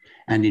slow.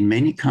 And in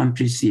many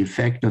countries, the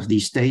effect of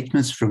these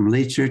statements from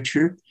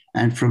literature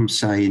and from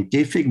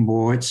scientific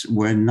boards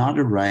were not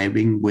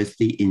arriving with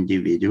the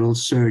individual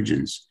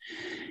surgeons.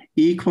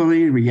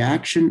 Equally,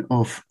 reaction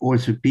of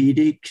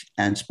orthopedic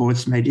and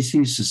sports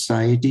medicine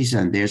societies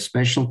and their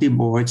specialty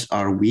boards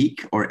are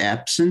weak or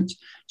absent,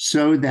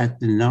 so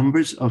that the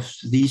numbers of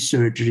these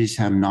surgeries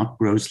have not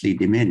grossly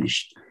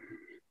diminished.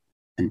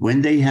 And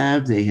when they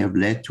have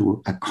led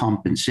to a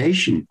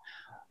compensation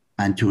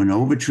and to an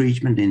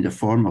overtreatment in the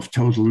form of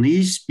total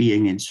knees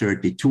being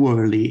inserted too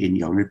early in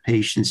younger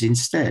patients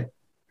instead.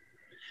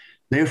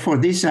 Therefore,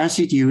 this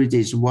attitude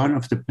is one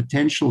of the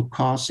potential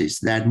causes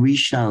that we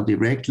shall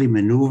directly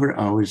maneuver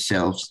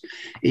ourselves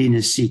in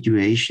a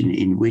situation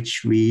in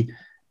which we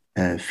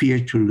fear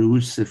to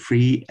lose the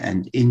free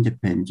and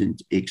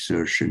independent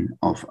exertion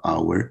of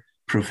our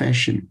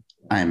profession,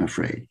 I am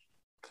afraid.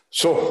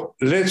 So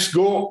let's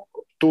go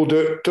to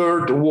the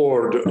third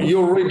word. You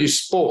already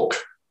spoke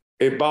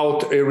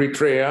about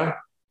Eritrea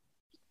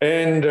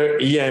and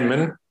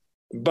Yemen,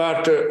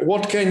 but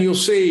what can you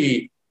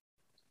say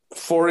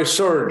for a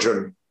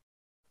surgeon?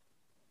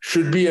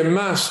 Should be a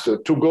must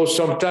to go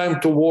sometime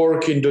to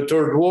work in the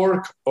third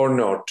world or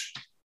not?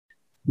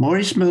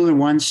 Morris Miller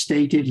once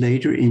stated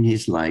later in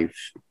his life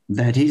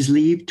that his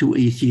leave to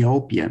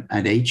Ethiopia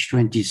at age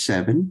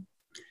 27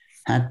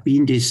 had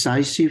been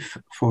decisive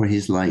for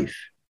his life.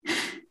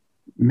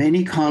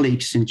 Many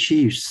colleagues and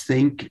chiefs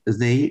think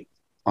they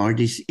are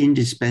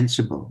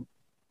indispensable,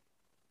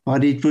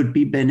 but it would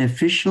be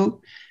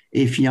beneficial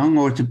if young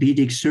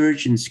orthopedic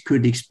surgeons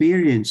could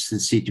experience the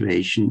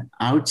situation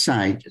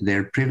outside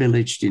their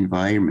privileged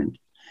environment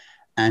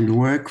and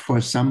work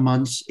for some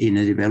months in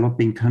a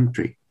developing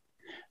country.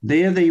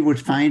 There they would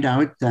find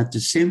out that the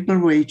simpler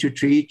way to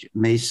treat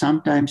may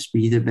sometimes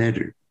be the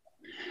better.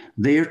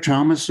 Their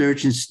trauma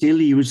surgeons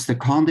still use the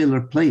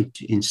condylar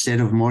plate instead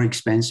of more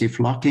expensive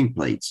locking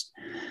plates,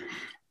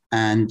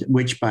 and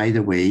which, by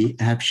the way,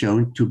 have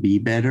shown to be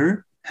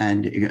better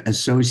and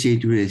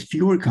associated with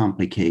fewer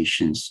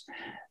complications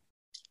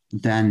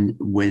than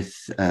with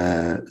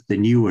the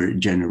newer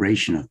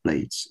generation of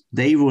plates.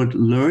 They would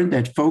learn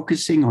that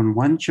focusing on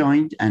one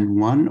joint and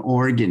one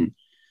organ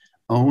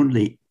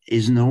only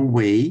is no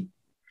way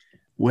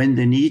when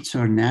the needs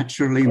are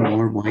naturally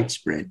more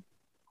widespread.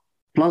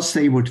 Plus,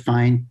 they would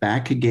find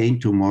back again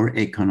to more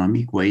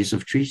economic ways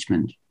of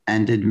treatment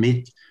and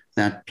admit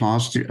that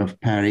plaster of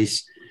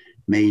Paris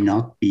may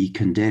not be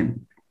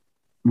condemned.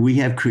 We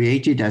have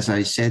created, as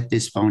I said,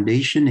 this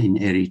foundation in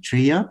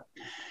Eritrea,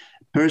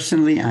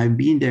 Personally, I've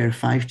been there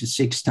 5 to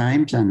 6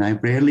 times, and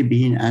I've rarely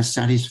been as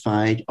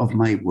satisfied of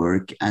my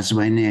work as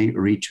when I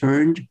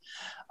returned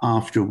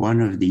after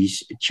one of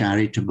these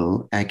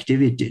charitable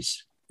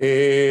activities.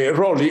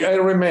 Rolly, I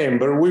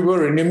remember we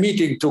were in a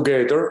meeting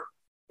together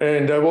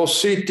and I was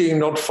sitting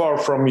not far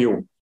from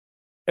you.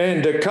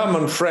 And a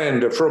common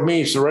friend from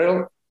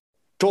Israel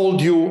told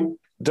you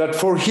that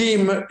for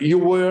him you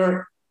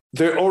were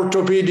the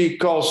orthopedic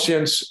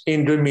conscience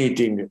in the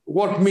meeting.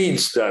 What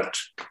means that?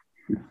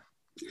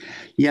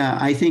 Yeah,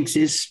 I think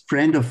this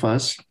friend of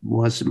us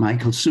was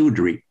Michael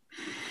Sudri.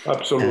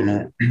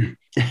 Absolutely.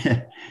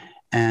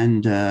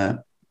 And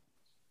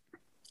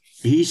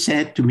he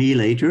said to me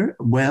later,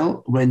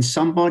 well, when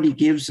somebody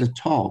gives a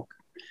talk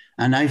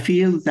and I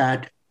feel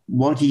that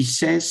what he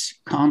says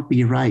can't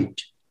be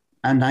right,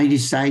 and I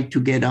decide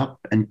to get up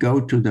and go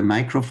to the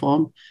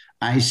microphone,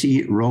 I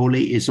see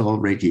Rolly is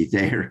already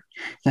there.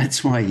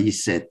 That's why he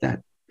said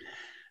that.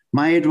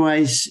 My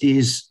advice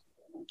is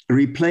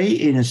replay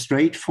in a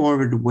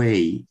straightforward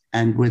way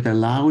and with a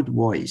loud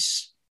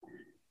voice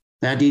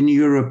that in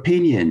your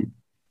opinion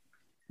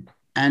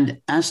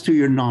and as to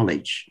your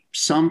knowledge,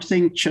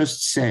 something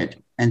just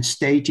said and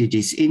stated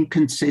is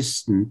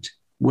inconsistent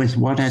with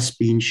what has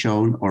been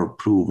shown or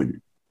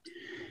proven.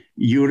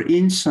 Your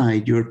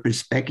insight, your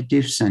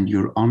perspectives, and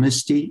your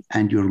honesty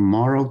and your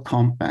moral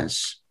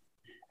compass,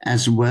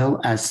 as well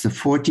as the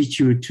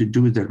fortitude to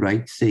do the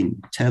right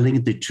thing,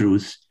 telling the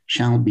truth,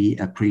 shall be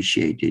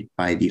appreciated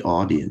by the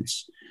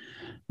audience.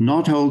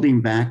 Not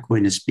holding back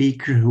when a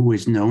speaker who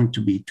is known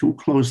to be too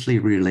closely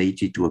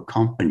related to a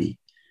company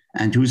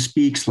and who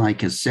speaks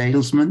like a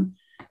salesman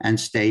and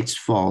states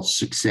false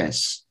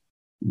success.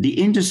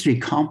 The industry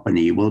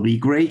company will be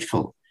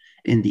grateful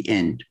in the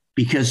end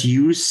because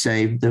you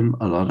saved them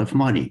a lot of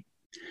money.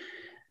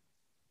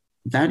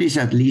 That is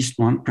at least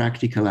one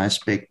practical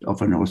aspect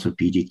of an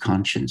orthopedic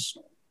conscience.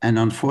 And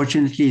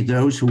unfortunately,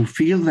 those who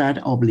feel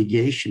that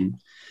obligation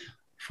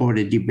for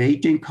the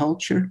debating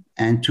culture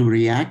and to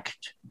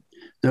react,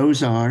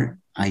 those are,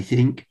 I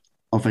think,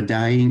 of a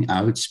dying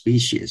out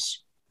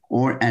species,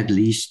 or at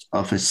least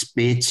of a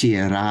specie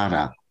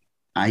rara.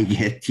 I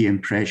get the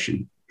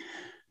impression.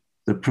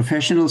 The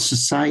professional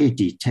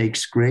society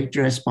takes great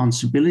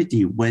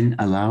responsibility when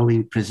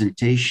allowing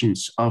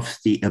presentations of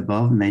the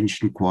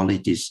above-mentioned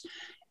qualities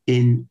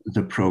in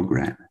the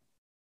program.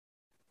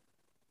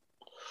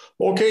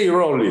 Okay,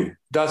 Rolly,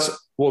 that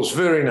was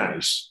very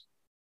nice.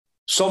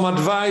 Some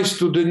advice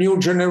to the new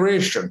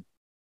generation?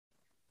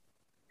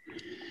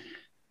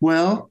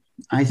 Well,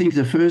 I think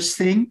the first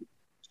thing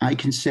I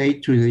can say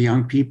to the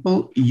young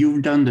people,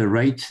 you've done the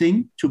right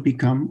thing to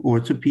become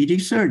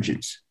orthopedic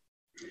surgeons.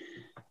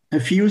 A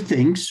few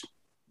things,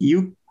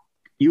 you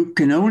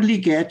can only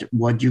get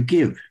what you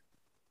give.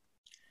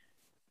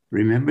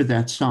 Remember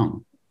that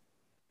song.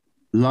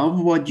 Love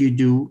what you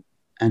do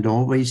and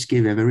always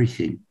give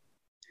everything.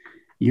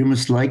 You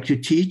must like to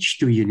teach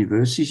to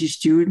university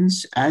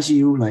students as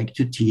you like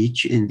to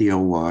teach in the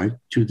OR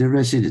to the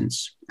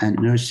residents and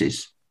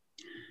nurses.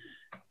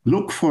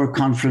 Look for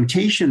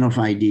confrontation of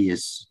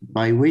ideas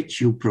by which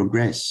you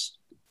progress.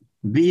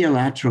 Be a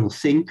lateral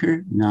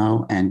thinker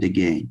now and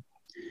again.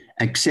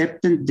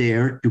 Accept and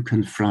dare to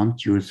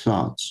confront your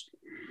thoughts.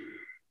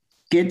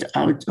 Get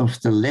out of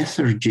the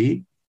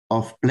lethargy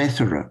of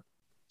plethora.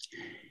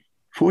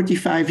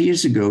 45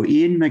 years ago,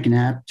 Ian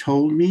McNabb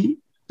told me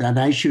that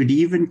I should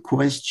even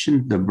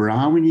question the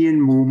Brownian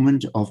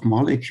movement of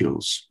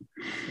molecules.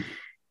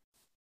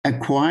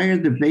 Acquire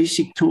the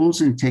basic tools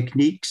and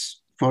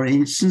techniques, for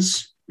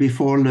instance,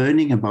 before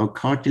learning about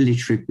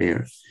cartilage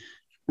repair.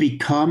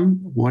 Become,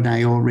 what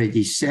I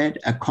already said,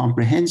 a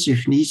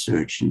comprehensive knee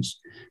surgeon,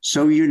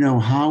 so you know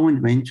how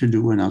and when to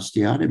do an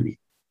osteotomy.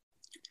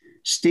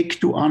 Stick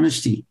to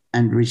honesty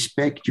and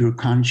respect your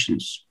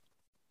conscience.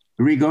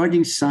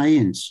 Regarding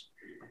science,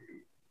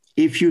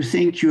 if you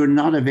think you're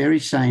not a very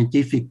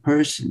scientific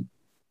person,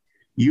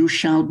 you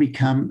shall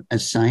become a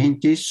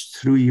scientist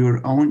through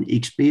your own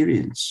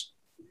experience.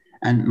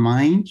 And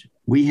mind,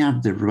 we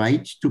have the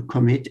right to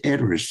commit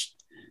errors,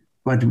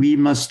 but we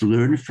must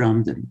learn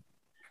from them.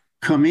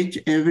 Commit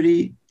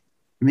every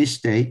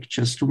mistake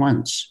just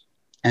once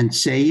and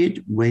say it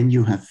when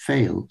you have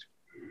failed.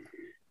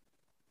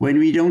 When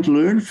we don't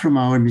learn from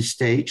our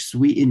mistakes,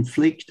 we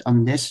inflict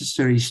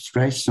unnecessary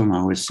stress on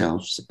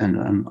ourselves and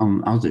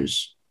on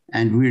others,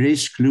 and we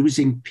risk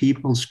losing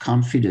people's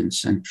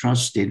confidence and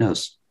trust in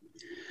us.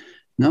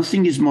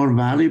 Nothing is more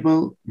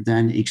valuable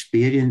than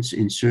experience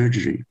in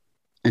surgery.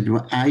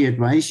 I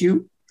advise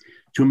you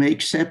to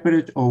make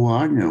separate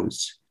OR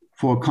notes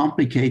for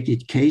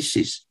complicated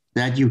cases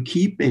that you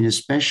keep in a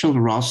special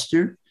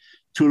roster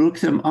to look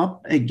them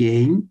up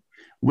again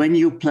when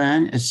you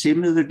plan a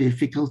similar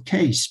difficult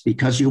case,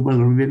 because you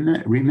will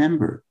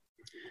remember.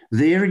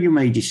 There you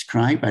may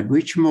describe at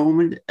which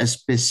moment a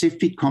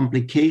specific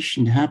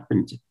complication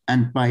happened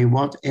and by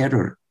what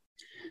error,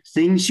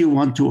 things you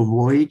want to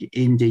avoid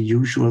in the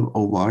usual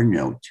OR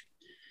note.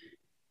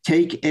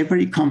 Take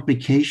every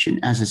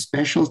complication as a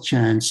special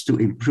chance to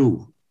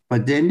improve,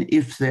 but then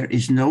if there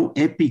is no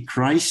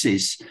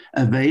epicrisis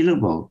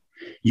available,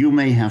 you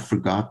may have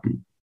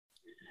forgotten.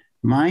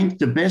 Mind,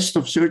 the best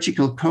of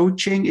surgical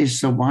coaching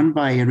is the one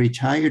by a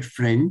retired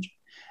friend,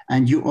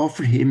 and you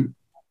offer him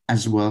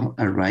as well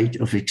a right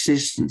of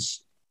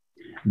existence.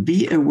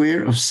 Be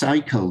aware of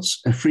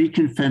cycles, a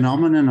frequent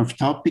phenomenon of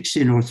topics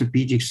in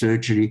orthopedic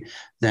surgery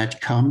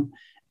that come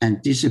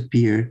and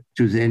disappear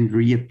to then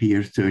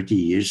reappear 30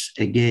 years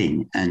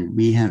again. And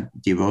we have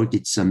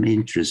devoted some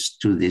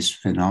interest to this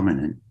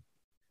phenomenon.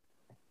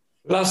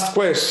 Last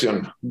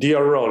question,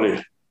 dear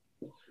Rolly.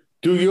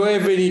 Do you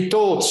have any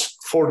thoughts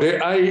for the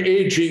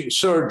aging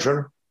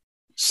surgeon?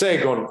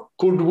 Second,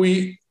 could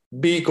we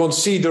be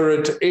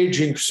considered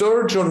aging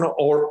surgeon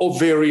or a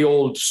very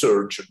old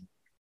surgeon?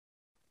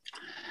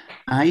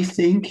 I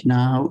think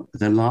now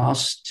the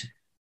last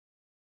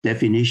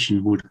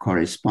definition would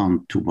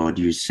correspond to what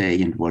you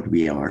say and what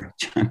we are,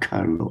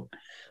 Giancarlo,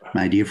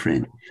 my dear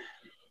friend.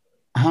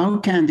 How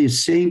can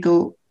this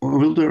single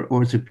older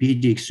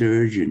orthopedic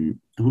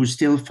surgeon who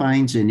still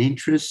finds an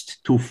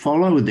interest to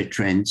follow the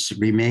trends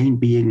remain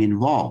being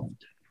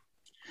involved?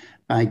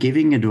 By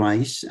giving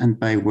advice and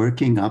by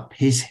working up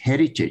his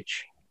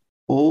heritage,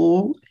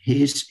 all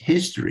his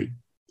history,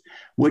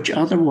 which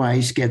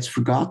otherwise gets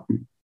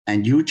forgotten.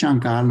 And you,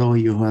 Giancarlo,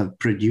 you have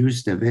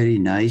produced a very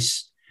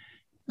nice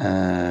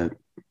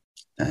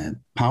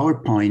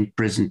PowerPoint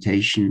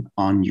presentation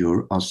on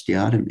your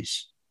osteotomies.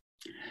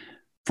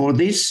 For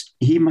this,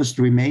 he must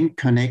remain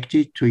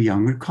connected to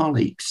younger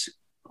colleagues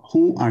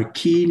who are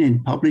keen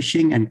in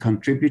publishing and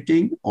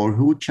contributing, or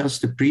who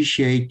just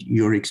appreciate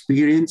your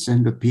experience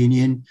and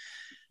opinion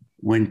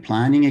when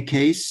planning a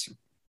case,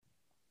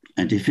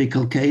 a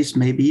difficult case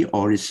maybe,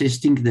 or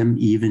assisting them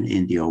even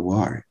in the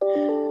OR.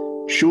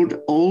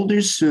 Should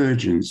older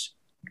surgeons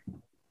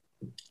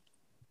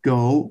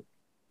go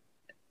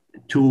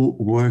to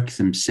work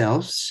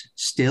themselves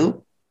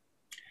still?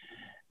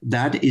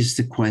 That is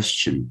the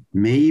question.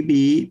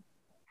 Maybe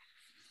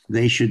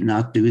they should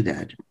not do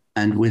that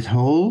and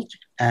withhold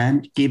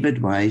and give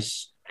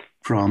advice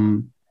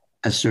from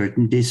a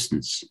certain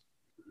distance.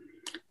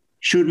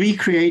 Should we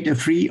create a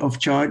free of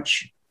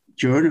charge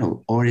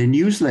journal or a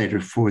newsletter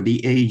for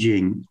the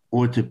aging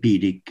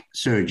orthopedic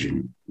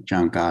surgeon,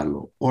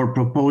 Giancarlo, or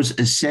propose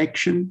a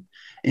section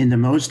in the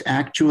most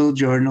actual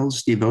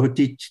journals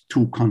devoted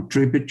to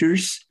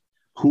contributors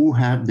who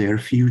have their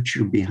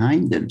future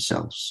behind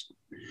themselves?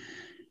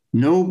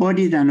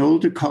 Nobody than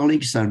older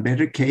colleagues are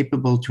better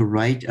capable to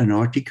write an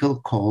article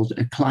called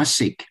a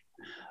classic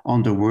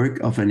on the work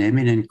of an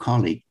eminent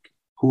colleague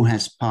who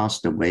has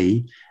passed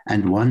away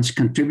and once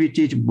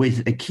contributed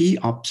with a key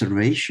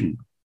observation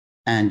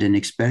and an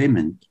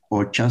experiment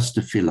or just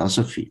a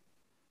philosophy.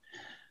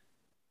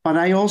 But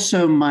I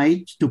also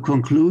might, to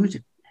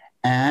conclude,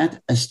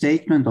 add a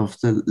statement of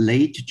the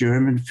late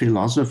German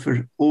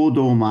philosopher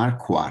Odo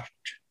Marquardt.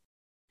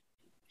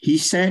 He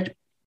said,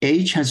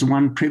 age has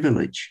one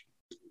privilege.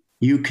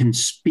 You can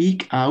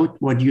speak out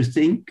what you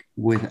think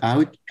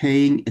without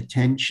paying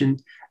attention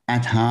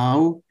at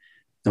how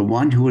the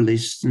one who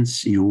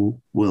listens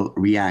you will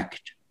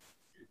react.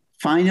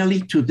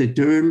 Finally, to the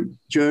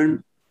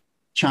germ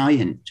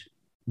giant.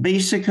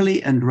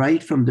 Basically, and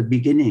right from the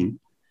beginning,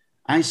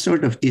 I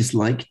sort of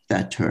disliked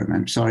that term,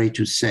 I'm sorry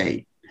to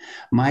say.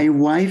 My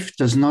wife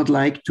does not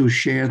like to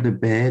share the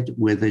bed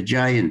with a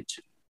giant.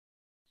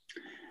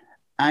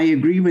 I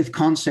agree with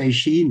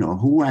Consecino,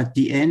 who at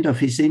the end of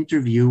his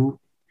interview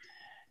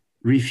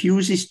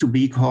refuses to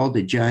be called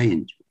a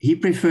giant. He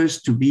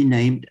prefers to be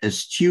named a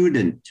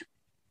student.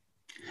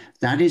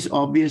 That is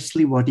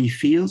obviously what he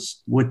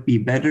feels would be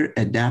better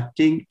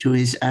adapting to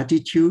his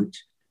attitude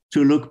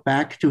to look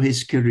back to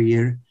his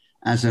career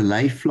as a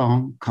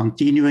lifelong,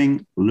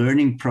 continuing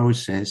learning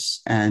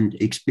process and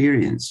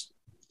experience.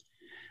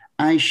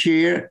 I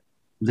share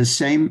the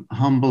same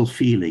humble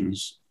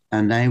feelings,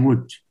 and I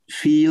would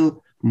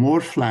feel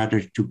more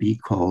flattered to be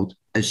called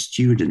a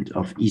student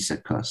of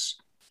Issachus.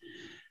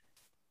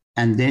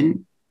 And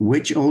then,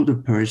 which older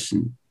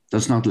person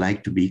does not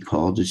like to be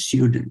called a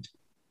student?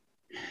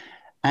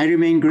 I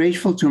remain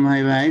grateful to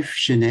my wife,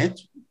 Jeanette,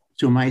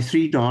 to my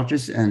 3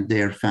 daughters and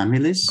their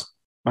families,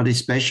 but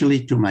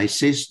especially to my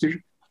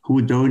sister,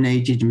 who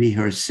donated me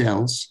her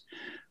cells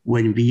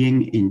when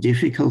being in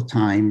difficult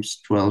times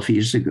 12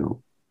 years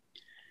ago.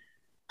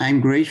 I'm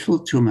grateful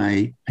to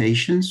my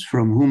patients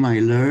from whom I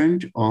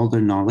learned all the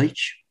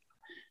knowledge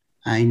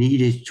I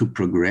needed to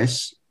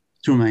progress,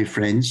 to my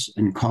friends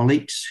and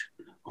colleagues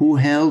who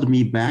held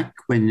me back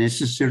when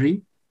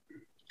necessary,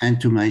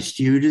 and to my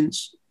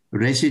students,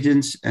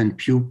 residents, and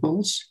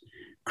pupils,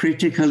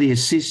 critically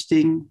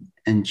assisting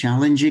and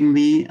challenging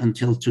me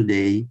until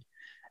today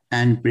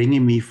and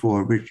bringing me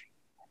forward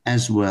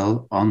as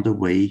well on the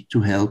way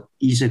to help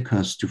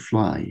Issachus to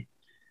fly.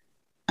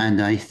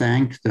 And I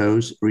thank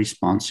those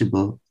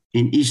responsible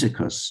in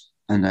Issachus.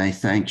 And I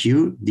thank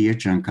you, dear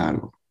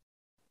Giancarlo.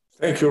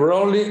 Thank you,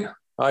 Rolly.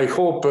 I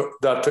hope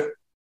that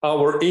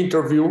our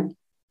interview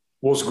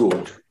was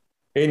good.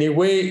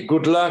 Anyway,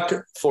 good luck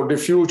for the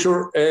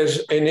future as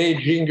an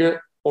aging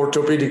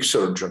orthopedic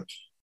surgeon.